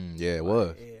 bro. Yeah, it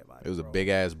was. It was a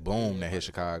big-ass boom that hit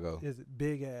Chicago. It was a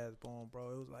big-ass boom,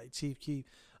 bro. It was like Chief Keef.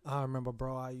 I remember,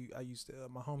 bro, I used to,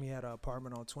 my homie had an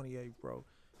apartment on 28th, bro.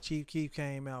 Chief Keef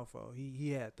came out for,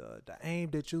 he had the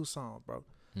Aimed at You song, bro.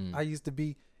 I used to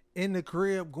be in the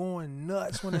crib going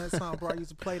nuts when that song, bro. I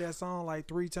used to play that song like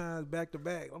 3 times back to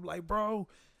back. I'm like, bro.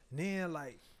 And then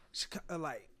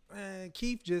man,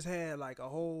 Keith just had like a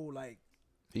whole like.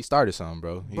 He started something,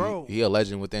 bro. He a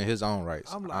legend within his own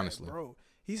rights. I'm like, honestly, bro.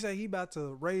 He said he about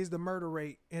to raise the murder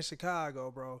rate in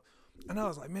Chicago, bro. And I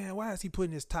was like, man, why is he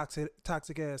putting this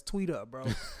toxic ass tweet up, bro?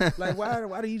 Like,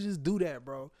 why did he just do that,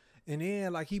 bro? And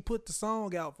then, like, he put the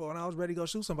song out for, and I was ready to go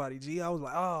shoot somebody, G. I was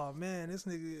like, oh, man, this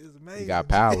nigga is amazing. He got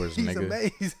powers, He's nigga.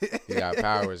 Amazing. He got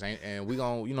powers. And we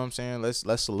gonna, you know what I'm saying?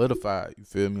 Let's solidify it. You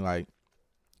feel me? Like,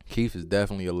 Keith is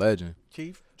definitely a legend.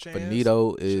 Keith, Chance.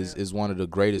 Benito is one of the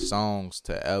greatest songs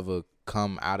to ever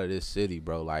come out of this city,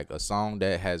 bro. Like, a song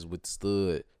that has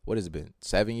withstood, what has it been,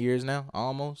 7 years now?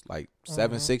 Almost? Like,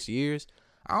 6 years?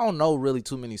 I don't know really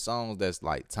too many songs that's,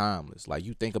 like, timeless. Like,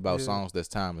 you think about songs that's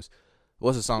timeless.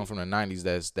 What's a song from the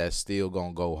 90s that's still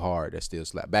gonna go hard, that still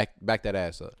slap? Back that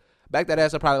ass up. Back that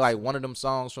ass up, probably like one of them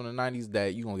songs from the 90s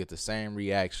that you gonna get the same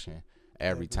reaction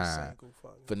every time.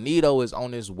 Finito is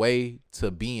on his way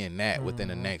to being that within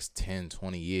the next 10,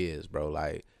 20 years, bro.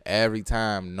 Like, every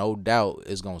time, no doubt,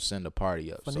 it's going to send the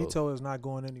party up. Finito is not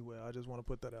going anywhere. I just want to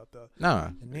put that out there. Nah.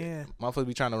 And then, motherfuckers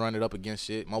be trying to run it up against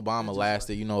shit. Obama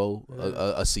lasted,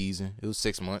 a season. It was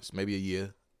 6 months, maybe a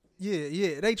year.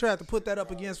 Yeah. They tried to put that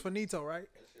up against Finito, right?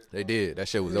 They did. That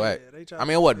shit was whack. I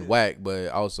mean, it wasn't whack, but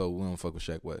also we don't fuck with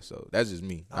Shaq West, so that's just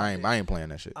me. I ain't playing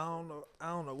that shit. I don't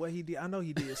know what he did. I know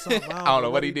he did something. I don't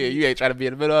know what he did. You ain't trying to be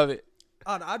in the middle of it.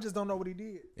 I just don't know what he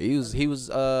did. He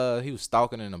was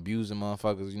stalking and abusing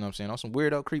motherfuckers. You know what I'm saying? On some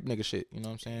weirdo creep nigga shit. You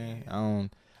know what I'm saying?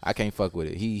 I can't fuck with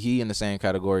it. He in the same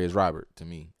category as Robert to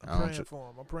me. I'm praying for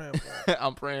him.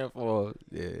 I'm praying for him.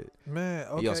 Yeah. Man,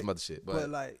 okay. He on some other shit. But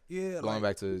like, yeah. Going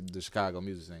back to the Chicago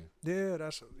music scene. Yeah,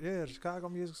 the Chicago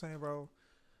music scene, bro.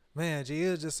 Man, G,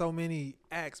 it's just so many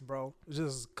acts, bro. It's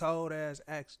just cold ass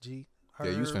acts, G. Herb,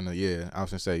 yeah, you was finna, I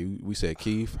was gonna say, we said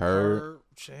Keith, Herb,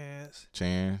 Chance,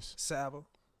 Saba,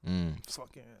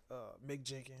 fucking Mick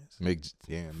Jenkins.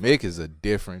 Mick is a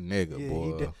different nigga,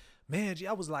 boy. Man, G,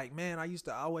 I was like, man, I used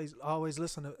to always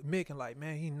listen to Mick and like,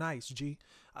 man, he nice, G.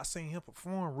 I seen him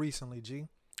perform recently, G.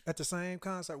 At the same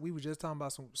concert, we were just talking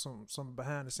about some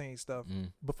behind the scenes stuff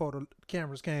before the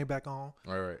cameras came back on.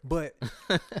 Right. But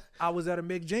I was at a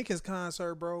Mick Jenkins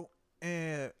concert, bro,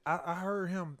 and I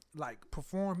heard him like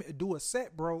perform, do a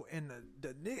set, bro. And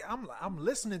the nigga, I'm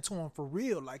listening to him for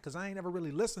real, like, cause I ain't never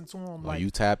really listened to him. Like, you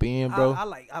tap in, bro.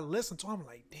 I listened to him,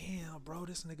 like, damn, bro,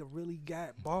 this nigga really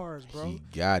got bars, bro. He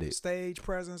got it. Stage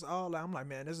presence, all that. I'm like,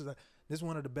 man, this is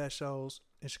one of the best shows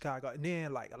in Chicago. And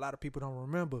then like a lot of people don't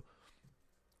remember.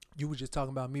 You were just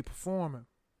talking about me performing.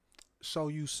 So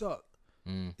You Suck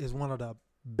is one of the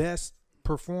best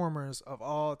performers of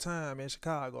all time in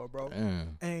Chicago, bro.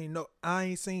 I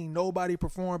ain't seen nobody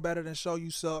perform better than Show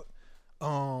You Suck.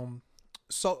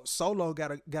 Solo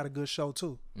got a good show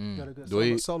too. Got a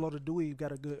good Solo the Dweeb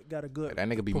got a good. That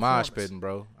nigga be mosh pitting,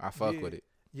 bro. I fuck with it.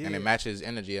 Yeah. And it matches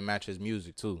energy, it matches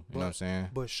music too. You know what I'm saying?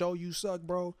 But Show You Suck,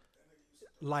 bro.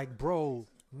 Like, bro,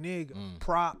 nigga,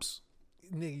 props.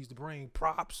 Nigga used to bring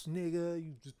props, nigga.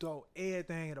 You just throw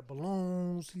everything in the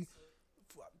balloons.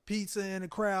 Pizza in the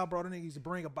crowd, bro. The nigga used to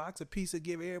bring a box of pizza,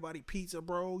 give everybody pizza,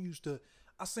 bro.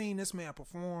 I seen this man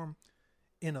perform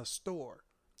in a store.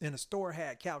 And the store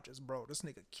had couches, bro. This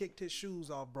nigga kicked his shoes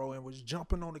off, bro, and was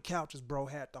jumping on the couches, bro.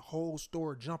 Had the whole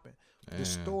store jumping. The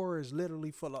store is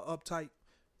literally full of uptight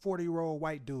 40-year-old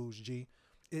white dudes, G.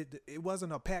 It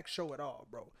wasn't a packed show at all,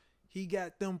 bro. He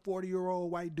got them 40-year-old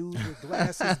white dudes with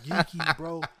glasses, geeky,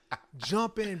 bro,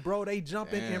 jumping, bro. They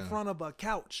jumping in front of a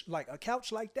couch like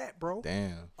that, bro.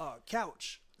 Damn. A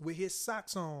couch with his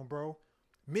socks on, bro.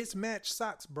 Mismatched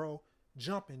socks, bro.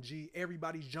 Jumping, G.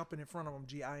 Everybody's jumping in front of him,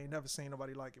 G. I ain't never seen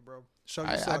nobody like it, bro.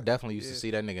 I definitely used to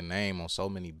see that nigga name on so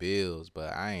many bills,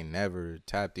 but I ain't never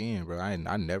tapped in, bro. I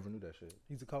never knew that shit.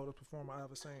 He's the coldest performer I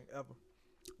ever seen, ever.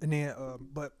 And then,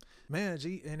 but man,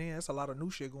 G, and then it's a lot of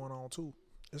new shit going on too.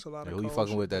 It's a lot of who you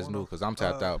fucking with that's new? Cause I'm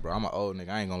tapped out, bro. I'm an old nigga.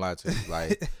 I ain't gonna lie to you.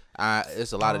 Like,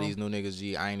 it's a lot of these new niggas,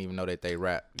 G. I ain't even know that they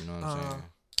rap. You know what I'm saying?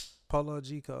 Polo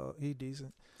G Cole, he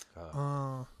decent.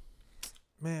 Man,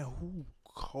 who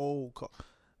cold?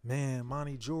 Man,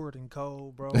 Monty Jordan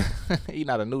cold, bro. He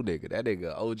not a new nigga. That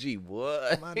nigga OG,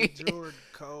 boy. Monty Jordan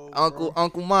cold.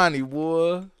 Uncle Monty,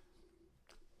 boy.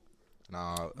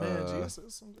 Nah, man, G,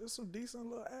 it's some decent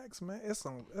little acts, man. It's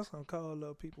some cold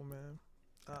little people, man.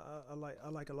 I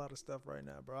like a lot of stuff right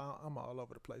now, bro. I'm all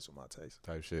over the place with my taste.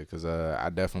 Type shit, cause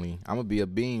I'm gonna be a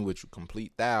bean with you,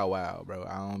 complete thou wow, bro.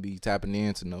 I don't be tapping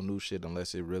into no new shit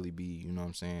unless it really be, you know what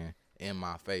I'm saying, in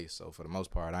my face. So for the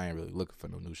most part, I ain't really looking for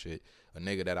no new shit. A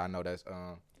nigga that I know that's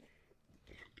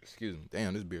excuse me,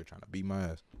 damn, this beer trying to beat my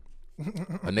ass.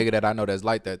 A nigga that I know that's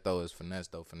like that though is Finesse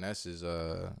though. Finesse is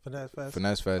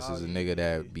Finesse Fest is a nigga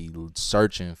that be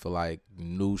searching for like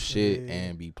new shit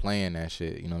and be playing that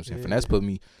shit. You know what I'm saying? Finesse put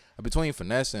me between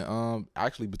Finesse and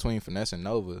between Finesse and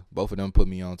Nova, both of them put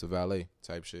me on to Valet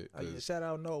type shit. Shout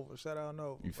out Nova.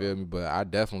 You feel me? But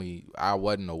I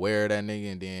wasn't aware of that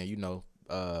nigga, and then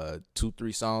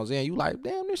 2-3 songs in, you like,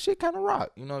 damn, this shit kind of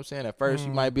rock. You know what I'm saying? At first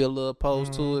you might be a little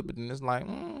opposed to it, but then it's like,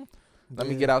 let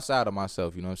me get outside of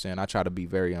myself, you know what I'm saying? I try to be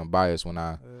very unbiased when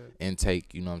I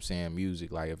intake, you know what I'm saying,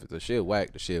 music. Like, if the shit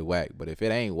whack, the shit whack. But if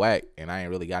it ain't whack and I ain't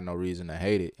really got no reason to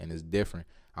hate it and it's different,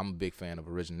 I'm a big fan of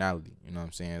originality, you know what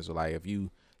I'm saying? So, like, if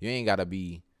you ain't got to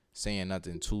be saying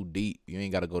nothing too deep. You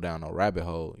ain't got to go down no rabbit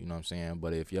hole, you know what I'm saying?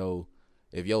 But if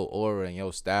if your aura and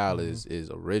your style is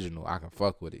original, I can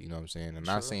fuck with it. You know what I'm saying? I'm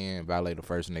not saying Valet the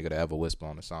first nigga to ever whisper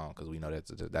on the song, because we know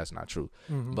that's not true.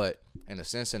 But in a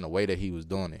sense, in the way that he was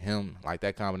doing it, him, like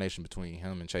that combination between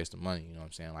him and Chase the Money, you know what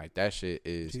I'm saying? Like that shit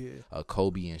is a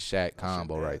Kobe and Shaq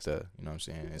combo right there. You know what I'm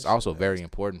saying? It's also very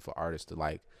important for artists to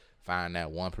like find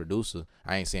that one producer.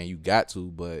 I ain't saying you got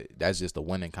to, but that's just a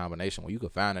winning combination. When you can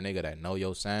find a nigga that know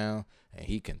your sound and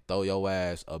he can throw your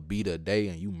ass a beat a day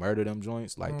and you murder them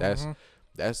joints, like that's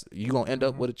you gonna end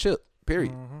up with a chip.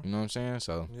 Period. You know what I'm saying?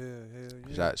 So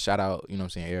shout out, you know what I'm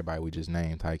saying, everybody we just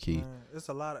named high key. It's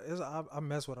a lot of I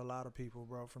mess with a lot of people,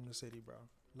 bro, from the city, bro.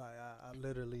 Like I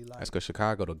literally like. That's cause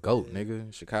Chicago the GOAT,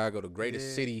 nigga. Chicago the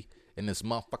greatest city in this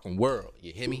motherfucking world.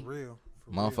 You hear me? For real.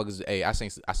 Motherfuckers, hey, I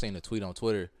seen a tweet on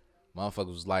Twitter. Motherfuckers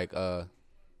was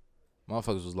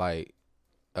like,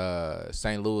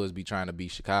 St. Louis be trying to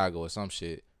beat Chicago or some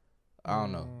shit. I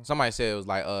don't know. Somebody said it was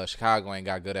like, Chicago ain't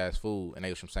got good ass food, and they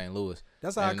was from St. Louis.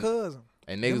 That's our cousin.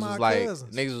 And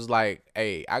niggas was like,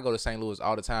 hey, I go to St. Louis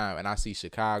all the time, and I see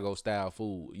Chicago style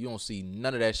food. You don't see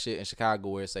none of that shit in Chicago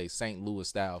where it say St. Louis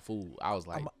style food. I was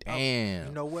like, damn.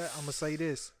 You know what? I'm gonna say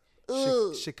this.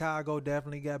 Chicago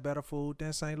definitely got better food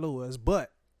than St. Louis,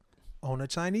 but on the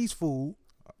Chinese food,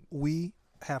 we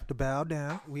have to bow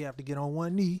down. We have to get on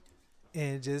one knee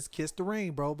and just kiss the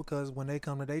ring, bro, because when they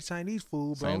come to their Chinese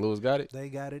food, bro, St. Louis got it. They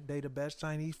got it. They the best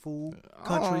Chinese food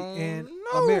country in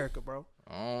America, bro.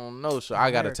 I don't know, so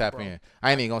I gotta tap in.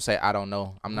 I ain't even gonna say I don't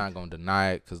know. I'm not gonna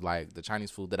deny it, cause like the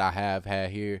Chinese food that I have had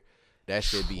here, that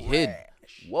should be hidden.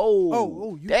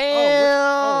 Whoa!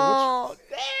 Damn!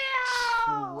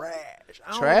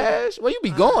 Trash. Where you be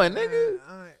going, nigga?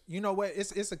 You know what?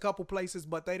 It's a couple places,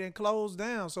 but they didn't close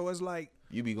down, so it's like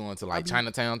you be going to like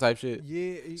Chinatown type shit.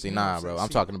 Yeah. See, nah, bro. I'm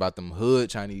talking about them hood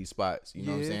Chinese spots. You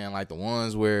know what I'm saying? Like the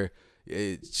ones where.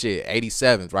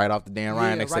 87th right off the Dan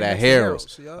Ryan next to that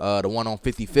Harold's. The one on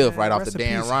 55th right off the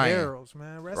Dan Ryan. Harold's,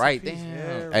 man. Right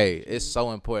damn. Hey, it's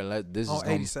so important. This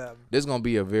is gonna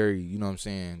be a very, you know what I'm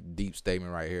saying, deep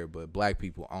statement right here. But black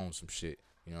people own some shit.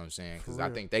 You know what I'm saying? Because I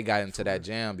think they got into that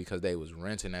jam because they was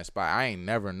renting that spot. I ain't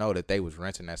never know that they was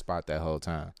renting that spot that whole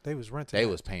time. They was renting. They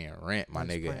was paying rent, my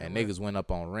nigga. And niggas went up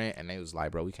on rent and they was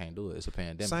like, bro, we can't do it. It's a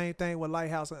pandemic. Same thing with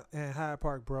Lighthouse and Hyde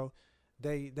Park, bro.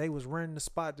 They was renting the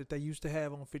spot that they used to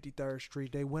have on 53rd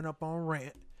Street. They went up on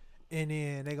rent, and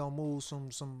then they gonna move some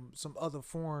other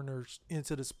foreigners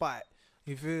into the spot.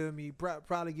 You feel me?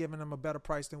 Probably giving them a better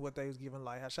price than what they was giving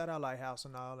Lighthouse. Shout out Lighthouse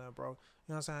and all that, bro. You know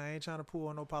what I'm saying? I ain't trying to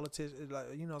pull no politicians, like,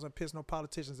 you know what I'm saying, piss no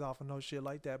politicians off or no shit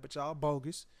like that. But y'all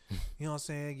bogus. You know what I'm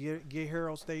saying? Get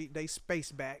Harold's they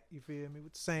space back. You feel me?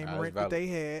 With the same rent that they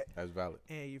had. That's valid.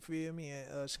 And you feel me?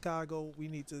 And Chicago, we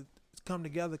need to come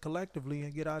together collectively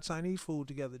and get our Chinese food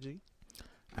together, G.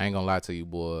 I ain't gonna lie to you,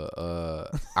 boy.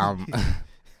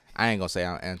 I ain't gonna say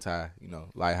I'm anti,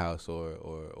 Lighthouse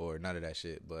or none of that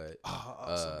shit, but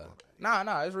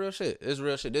nah, it's real shit. It's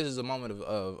real shit. This is a moment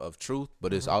of truth,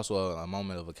 but it's also a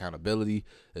moment of accountability.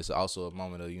 It's also a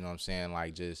moment of, you know what I'm saying,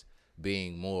 like just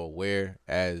being more aware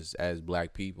as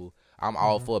black people. I'm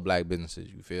all for black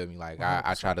businesses, you feel me? Like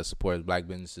I try to support black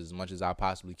businesses as much as I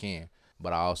possibly can.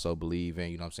 But I also believe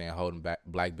in, you know what I'm saying, holding back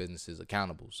black businesses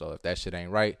accountable. So if that shit ain't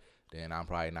right, then I'm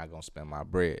probably not gonna spend my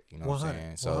bread. You know what I'm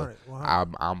saying? So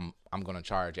 100. I'm gonna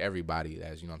charge everybody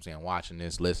that's, you know what I'm saying, watching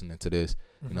this, listening to this.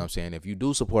 You know what I'm saying? If you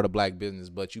do support a black business,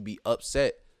 but you be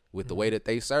upset with the way that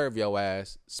they serve your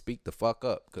ass, speak the fuck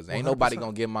up. Cause ain't 100%. Nobody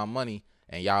gonna get my money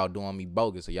and y'all doing me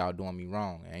bogus or y'all doing me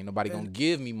wrong. Ain't nobody gonna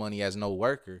give me money as no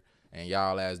worker. And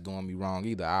y'all ass doing me wrong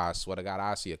either. I swear to God,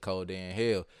 I see a cold day in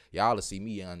hell. Y'all will see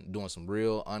me doing some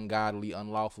real ungodly,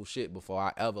 unlawful shit before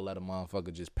I ever let a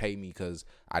motherfucker just pay me because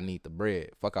I need the bread.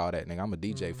 Fuck all that, nigga. I'm a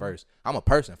DJ first. I'm a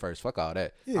person first. Fuck all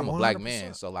that. Yeah, I'm a 100%. black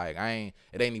man. So, like,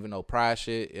 it ain't even no pride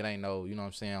shit. It ain't no, you know what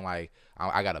I'm saying? Like,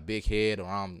 I got a big head or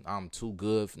I'm too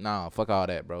good. Nah, fuck all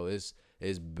that, bro. It's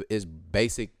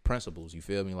basic principles. You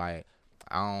feel me? Like,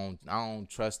 I don't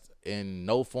trust in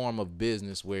no form of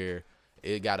business where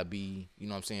it gotta be, you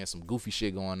know what I'm saying, some goofy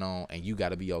shit going on and you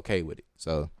gotta be okay with it.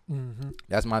 So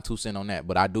that's my 2 cents on that.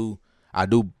 But I do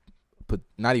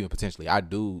not even potentially, I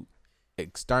do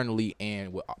externally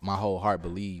and with my whole heart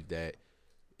believe that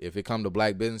if it come to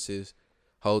black businesses,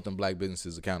 hold them black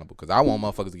businesses accountable. Cause I want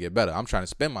motherfuckers to get better. I'm trying to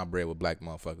spend my bread with black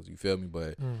motherfuckers. You feel me?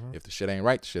 But if the shit ain't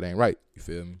right, the shit ain't right. You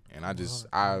feel me? And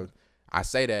I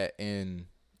say that in,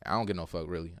 I don't give no fuck,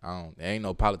 really. There ain't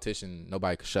no politician.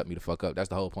 Nobody can shut me the fuck up. That's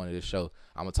the whole point of this show.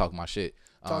 I'm gonna talk my shit.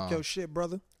 Talk your shit,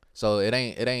 brother. So it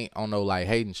ain't on no like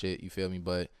hating shit. You feel me?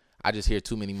 But I just hear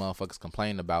too many motherfuckers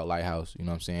complaining about Lighthouse, you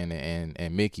know what I'm saying,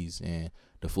 and Mickey's, and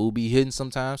the food be hidden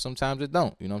sometimes it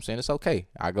don't, you know what I'm saying. It's okay.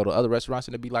 I go to other restaurants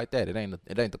and it be like that. It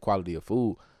ain't the quality of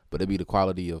food, but it be the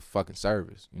quality of fucking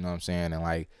service, you know what I'm saying. And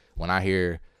like when I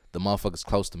hear the motherfuckers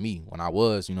close to me, when I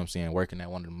was, you know what I'm saying, working at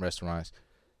one of them restaurants,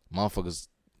 motherfuckers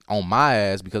on my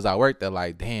ass because I worked there,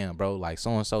 like, damn, bro, like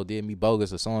so and so did me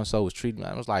bogus, or so and so was treating me.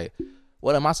 I was like,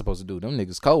 what am I supposed to do? Them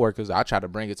niggas coworkers. I try to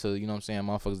bring it to, you know what I'm saying,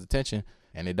 motherfuckers' attention,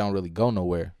 and it don't really go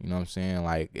nowhere. You know what I'm saying?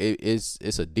 Like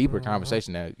it's a deeper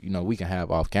conversation that, you know, we can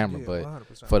have off camera. But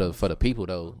 100%, for the people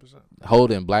though, 100%.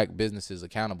 Holding black businesses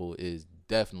accountable is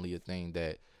definitely a thing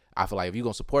that I feel like if you're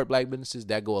gonna support black businesses,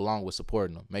 that go along with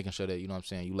supporting them, making sure that, you know what I'm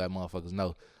saying, you let motherfuckers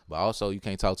know. But also you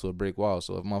can't talk to a brick wall.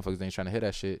 So if motherfuckers ain't trying to hear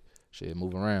that shit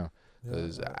move around.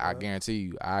 Because I guarantee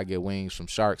you, I get wings from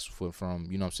sharks from,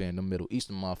 you know what I'm saying, the Middle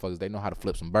Eastern motherfuckers. They know how to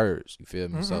flip some birds. You feel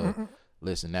me? So,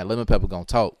 listen, that lemon pepper gonna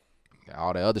talk.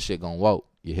 All that other shit gonna walk.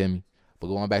 You hear me? But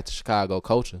going back to Chicago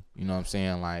culture, you know what I'm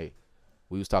saying? Like,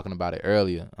 we was talking about it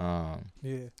earlier.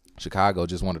 Chicago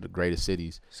just one of the greatest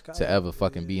cities to ever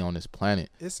fucking be on this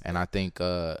planet. And I think,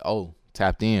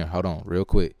 tapped in. Hold on, real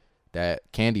quick.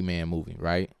 That Candyman movie,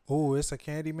 right? Oh, it's a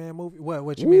Candyman movie.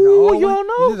 What you mean? The old you one? don't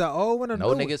know? Is it an old one or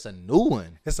no, new nigga, one? it's a new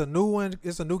one. It's a new one.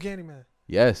 It's a new Candyman.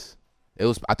 Yes, it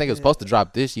was. I think it was supposed to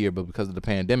drop this year, but because of the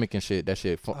pandemic and shit, that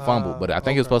shit fumbled. But I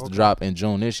think it was supposed to drop in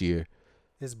June this year.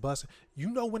 It's busting. You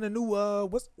know when the new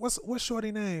what's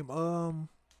shorty name?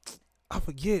 I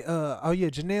forget.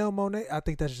 Janelle Monáe. I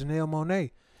think that's Janelle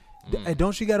Monáe. Hey,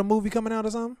 don't she got a movie coming out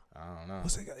or something? I don't know.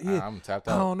 What's it? Yeah, I'm tapped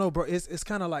out. I don't know, bro. It's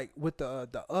kind of like with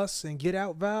the Us and Get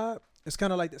Out vibe. It's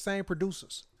kind of like the same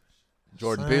producers.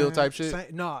 Jordan Peele type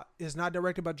shit. No, it's not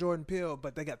directed by Jordan Peele,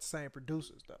 but they got the same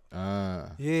producers though.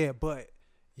 Yeah, but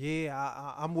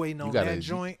yeah, I'm waiting on that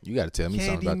joint. You got to tell me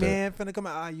something about that. Candyman finna come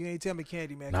out. You ain't tell me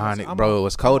Candyman. Nah, bro.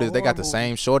 What's cold is they got the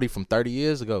same shorty from 30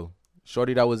 years ago.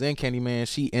 Shorty that was in Candyman,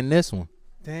 she in this one.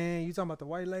 Damn, you talking about the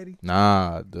white lady?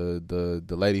 Nah, the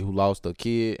lady who lost a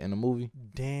kid in the movie.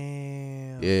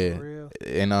 Damn. Yeah. For real?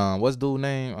 And what's dude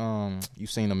name? You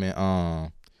seen him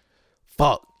in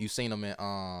You seen him in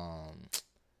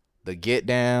The Get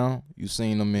Down. You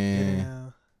seen him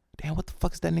in Damn, what the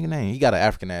fuck is that nigga name? He got an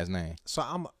African ass name. So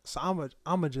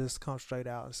I'm just come straight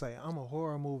out and say I'm a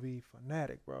horror movie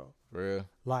fanatic, bro. For real?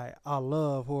 Like I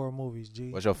love horror movies,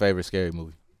 G. What's your favorite scary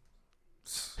movie?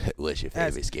 What's your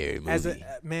favorite scary movie?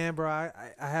 Man, bro, I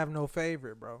have no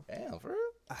favorite, bro. Damn, for real?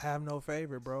 I have no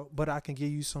favorite, bro. But I can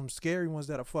give you some scary ones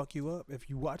that'll fuck you up if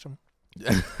you watch them.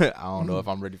 I don't know if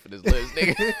I'm ready for this list,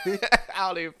 nigga. I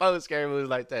don't even post scary movies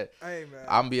like that. Hey, man.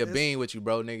 I'm be a bean with you,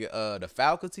 bro, nigga. The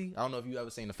Faculty. I don't know if you ever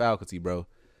seen The Faculty, bro.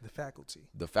 The Faculty.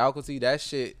 The Faculty. That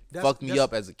shit fucked me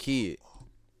up as a kid.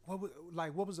 What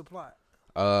was the plot?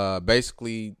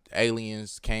 Basically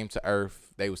aliens came to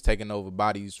Earth. They was taking over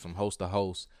bodies from host to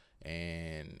host,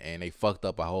 and they fucked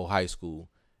up a whole high school,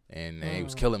 and they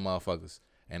was killing motherfuckers.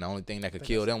 And the only thing that could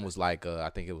kill them was like I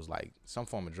think it was like some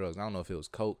form of drugs. I don't know if it was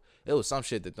coke. It was some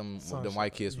shit that them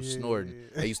white kids was snorting.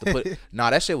 They used to put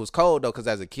that shit was cold though, because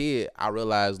as a kid I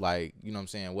realized, like, you know what I'm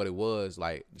saying, what it was.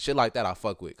 Like shit like that I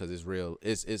fuck with because it's real.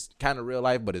 It's kind of real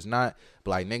life, but it's not.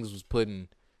 But like niggas was putting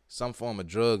some form of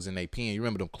drugs in they pen. You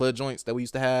remember them clear joints that we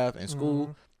used to have in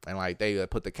school? And like they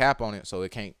put the cap on it so it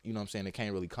can't, you know what I'm saying, it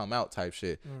can't really come out type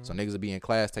shit. So niggas would be in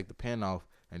class, take the pen off,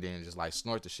 and then just like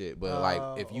snort the shit. But like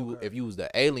if you was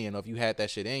the alien, or if you had that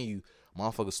shit in you,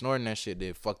 motherfuckers snorting that shit,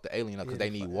 they fuck the alien up because they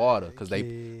need water. Because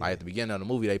they like at the beginning of the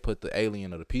movie, they put the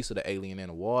alien or the piece of the alien in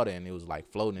the water, and it was like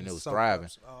floating and it was thriving.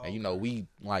 And you know we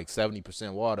like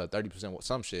 70% water, 30%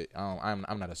 some shit. I'm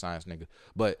not a science nigga,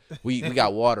 but we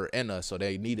got water in us, so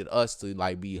they needed us to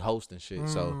like be hosting shit.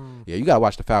 So yeah, you gotta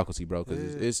watch The Faculty, bro,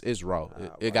 because it's raw.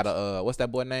 It got a what's that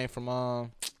boy name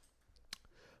from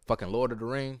fucking Lord of the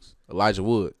Rings? Elijah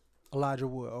Wood.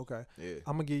 Okay. Yeah.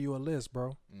 I'm gonna give you a list,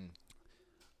 bro.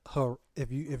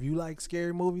 If you like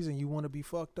scary movies and you want to be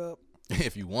fucked up,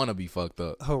 if you want to be fucked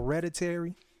up,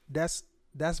 Hereditary. That's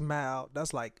mild.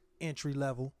 That's like entry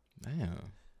level.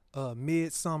 Damn.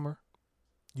 Midsummer.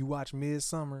 You watch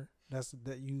Midsummer.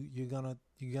 You're gonna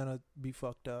be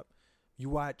fucked up. You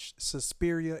watch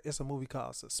Suspiria. It's a movie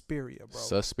called Suspiria, bro.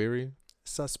 Suspiria.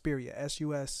 SUSPIRA.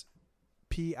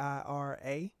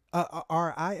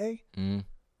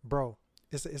 Bro.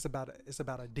 It's about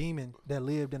a demon that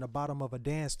lived in the bottom of a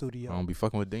dance studio. I don't be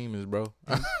fucking with demons, bro.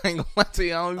 I ain't gonna lie to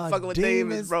you. I don't be fucking with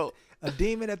demons, bro. A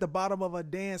demon at the bottom of a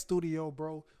dance studio,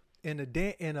 bro. And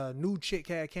a new chick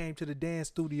came to the dance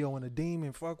studio, and a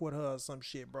demon fuck with her or some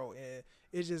shit, bro. And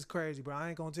it's just crazy, bro. I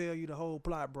ain't gonna tell you the whole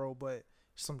plot, bro. But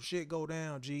some shit go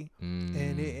down, G,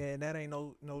 and that ain't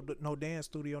no dance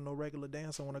studio, no regular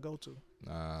dance I want to go to.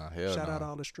 Hell Shout no. out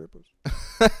all the strippers.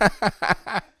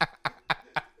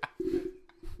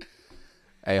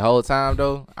 Hey, whole time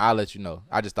though, I'll let you know.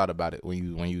 I just thought about it when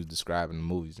you was describing the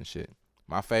movies and shit.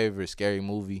 My favorite scary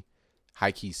movie,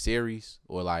 high key series,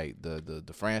 or like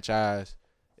the franchise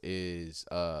is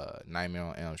Nightmare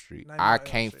on Elm Street. I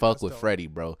can't fuck with Freddy,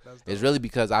 bro. It's really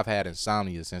because I've had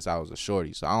insomnia since I was a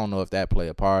shorty, so I don't know if that play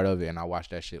a part of it. And I watched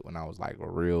that shit when I was like a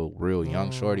real young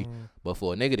shorty. But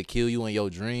for a nigga to kill you in your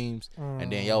dreams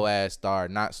and then your ass start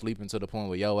not sleeping to the point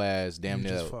where your ass damn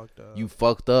near you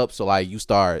fucked up, so like you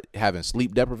start having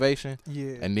sleep deprivation,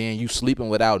 and then you sleeping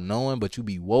without knowing, but you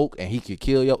be woke and he could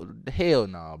kill you. Hell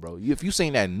nah, bro. If you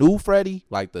seen that new Freddy,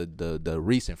 like the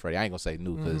recent Freddy, I ain't gonna say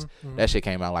new because that shit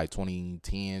came out like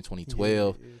 2010,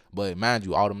 2012. But mind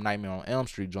you, all them Nightmare on Elm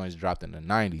Street joints dropped in the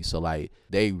 90s, so like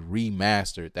they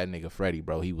remastered that nigga Freddy,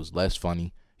 bro. He was less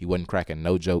funny. He wasn't cracking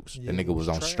no jokes. The nigga was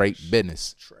on straight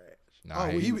business. Nah,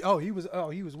 he was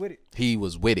with it. He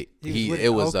was with it. It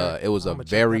was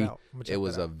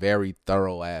a very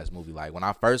thorough ass movie. Like when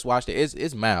I first watched it,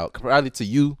 it's mild. Probably to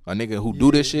you, a nigga who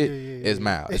do this shit, it's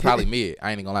mild. It's probably mid. I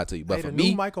ain't even gonna lie to you. But for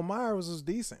me, Michael Myers was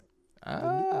decent.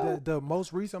 The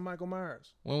most recent Michael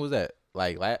Myers. When was that?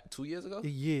 Like 2 years ago?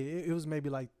 Yeah, it was maybe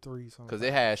like 3 something. Cause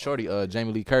it had shorty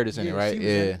Jamie Lee Curtis in it,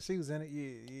 right? She was in it.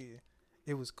 Yeah.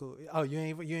 It was cool. Oh, you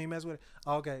ain't mess with it.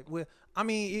 Okay. Well, I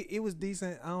mean, it was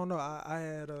decent. I don't know. I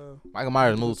had Michael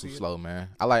Myers moves too slow, man.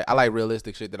 I like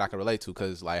realistic shit that I can relate to,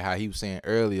 cause like how he was saying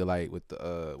earlier, like with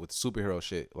the superhero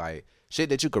shit, like shit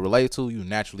that you could relate to, you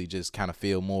naturally just kind of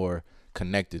feel more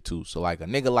connected to. So like a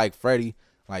nigga like Freddy,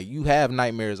 like you have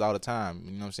nightmares all the time.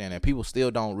 You know what I'm saying? And people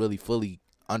still don't really fully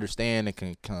understand and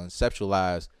can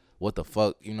conceptualize what the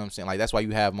fuck, you know what I'm saying? Like, that's why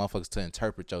you have motherfuckers to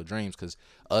interpret your dreams, because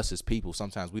us as people,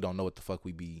 sometimes we don't know what the fuck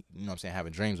we be, you know what I'm saying,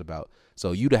 having dreams about.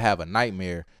 So you to have a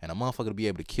nightmare and a motherfucker to be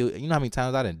able to kill, you know how many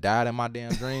times I done died in my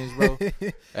damn dreams, bro?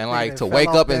 And like to wake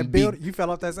up and be, you fell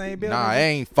off that same building? Nah, I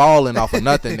ain't falling off of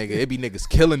nothing, nigga. It be niggas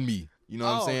killing me. You know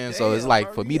what I'm saying? So it's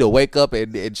like, for me to wake up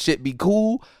and shit be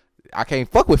cool, I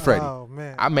can't fuck with Freddy. Oh,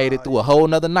 man. I made it through a whole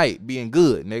nother night being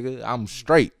good, nigga. I'm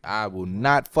straight. I will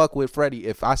not fuck with Freddy.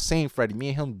 If I seen Freddy, me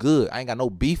and him good. I ain't got no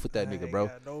beef with that nigga, bro.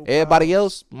 Everybody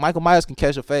else, Michael Myers can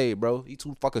catch a fade, bro. He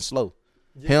too fucking slow.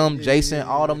 Jason,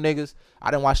 all them niggas. I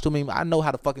didn't watch too many. I know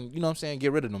how to fucking, you know what I'm saying,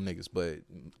 get rid of them niggas. But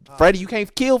Freddy, you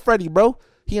can't kill Freddy, bro.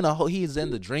 He is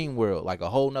in the dream world, like a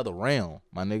whole nother realm,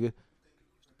 my nigga.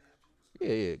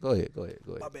 Yeah. Go ahead.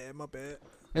 My bad.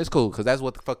 It's cool, because that's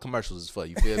what the fuck commercials is for.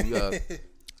 You feel me?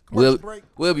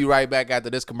 We'll be right back after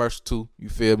this commercial, too. You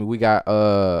feel me? We got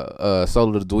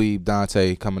Solo the Dweeb,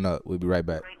 Dante coming up. We'll be right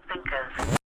back. Great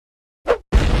thinkers.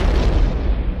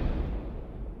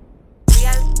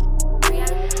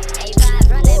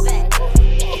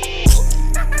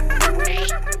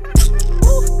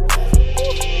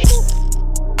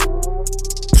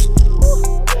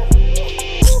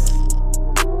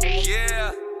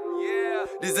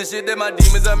 This the shit that my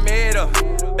demons are made of.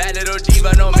 Bad little diva,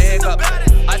 no makeup.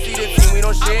 I see the team, we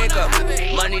don't shake up.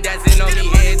 Money dancing on me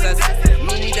haters.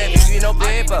 Me need that VV, no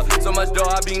paper. So much dough,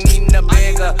 I be needing a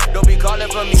baker. Don't be calling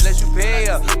for me, let you pay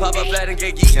up. Pop a flat and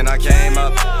get geek and I came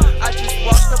up. I just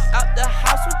walked up out the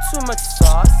house with too much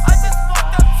sauce.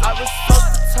 I was supposed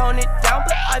to tone it down,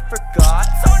 but I forgot.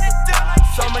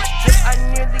 So much drip, I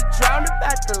nearly drowned up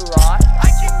at the lot.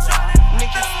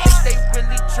 Niggas think they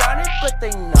really drowning, but they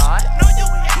not.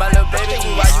 My little baby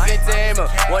too wide, you can tame her.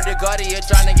 Want the Cartier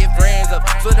tryna get friends up.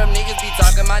 So them niggas be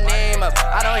talking my name up.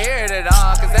 I don't hear it at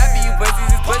all, cause after you pussies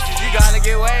is pussies, you gotta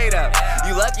get weighed up.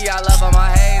 You lucky I love all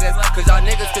my haters, cause y'all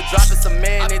niggas could drop in some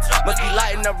minutes. Must be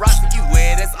lighting the rocks if you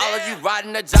with us. All of you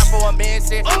riding the job for a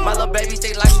mansion. My little baby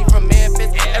stay like she from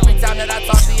Memphis. Every time that I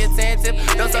talk, she attentive.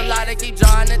 There's a lot that keep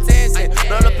drawing attention.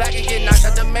 Blow the pack and get knocked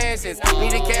out the mansions.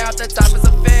 Need a K off the top, it's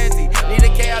a fancy. Need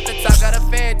a K off the top, got a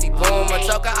fancy. Boom, a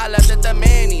choker, I left at the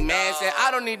mini mansion.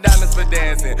 I don't need diamonds for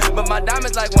dancing, but my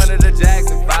diamonds like one of the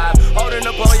Jackson 5. Holding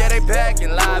the pole, yeah, they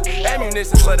packing live.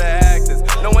 Ammunition for the actors.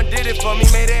 No one did it for me,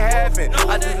 made it happen.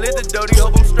 I just lit the dirty,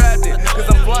 hope I'm strapped in. Cause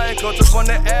I'm flying coach up on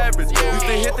the average. Used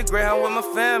to hit the Greyhound with my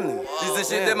family. These the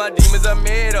shit that my demons are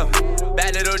made of.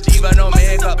 Bad little diva, no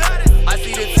makeup. I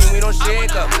see the team, we don't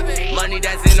shake up. Money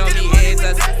dancing on me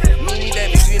haters. Me need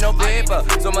that VV, no paper.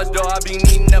 So much dough, I be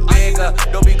needing a baker.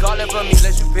 Don't be calling for me,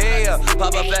 let you pay up.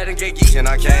 Pop a flat and get geek and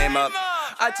I came up.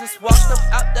 I just walked up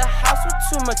out the house with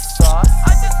too much sauce.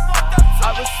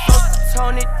 I was supposed to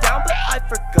tone it down, but I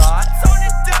forgot.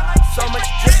 So much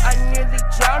drip, I nearly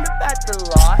drowned up at the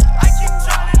lot.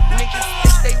 Niggas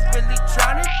think they really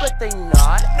drowning, but they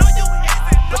not.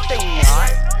 But they not.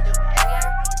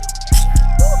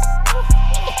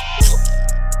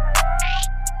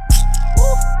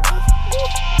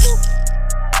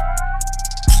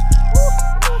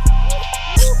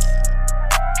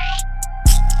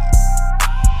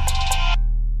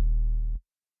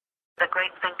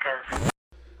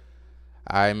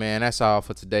 All right, man. That's all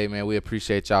for today, man. We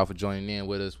appreciate y'all for joining in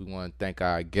with us. We want to thank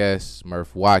our guest,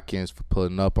 Murph Watkins, for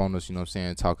pulling up on us, you know what I'm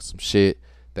saying, talking some shit.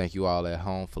 Thank you all at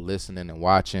home for listening and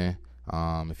watching.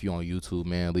 If you on YouTube,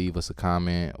 man, leave us a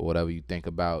comment or whatever you think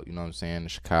about, you know what I'm saying, the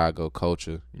Chicago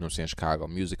culture, you know what I'm saying, Chicago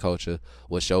music culture.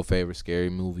 What's your favorite scary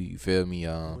movie? You feel me?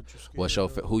 What's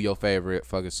who your favorite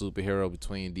fucking superhero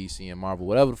between DC and Marvel?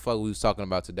 Whatever the fuck we was talking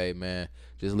about today, man.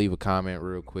 Just leave a comment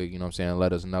real quick, you know what I'm saying,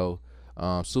 let us know.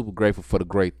 Super grateful for the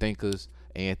Great Thinkers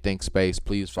and Think Space.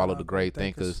 Please follow the Great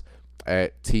Thinkers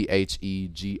at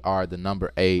THEGR, the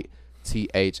number 8,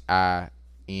 THINKAZ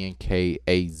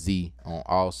on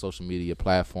all social media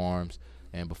platforms.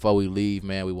 And before we leave,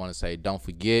 man, we want to say don't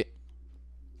forget,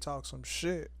 talk some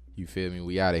shit. You feel me?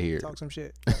 We out of here. Talk some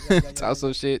shit. Talk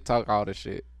some shit. Talk all the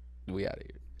shit. We out of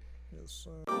here. Yes,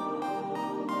 sir.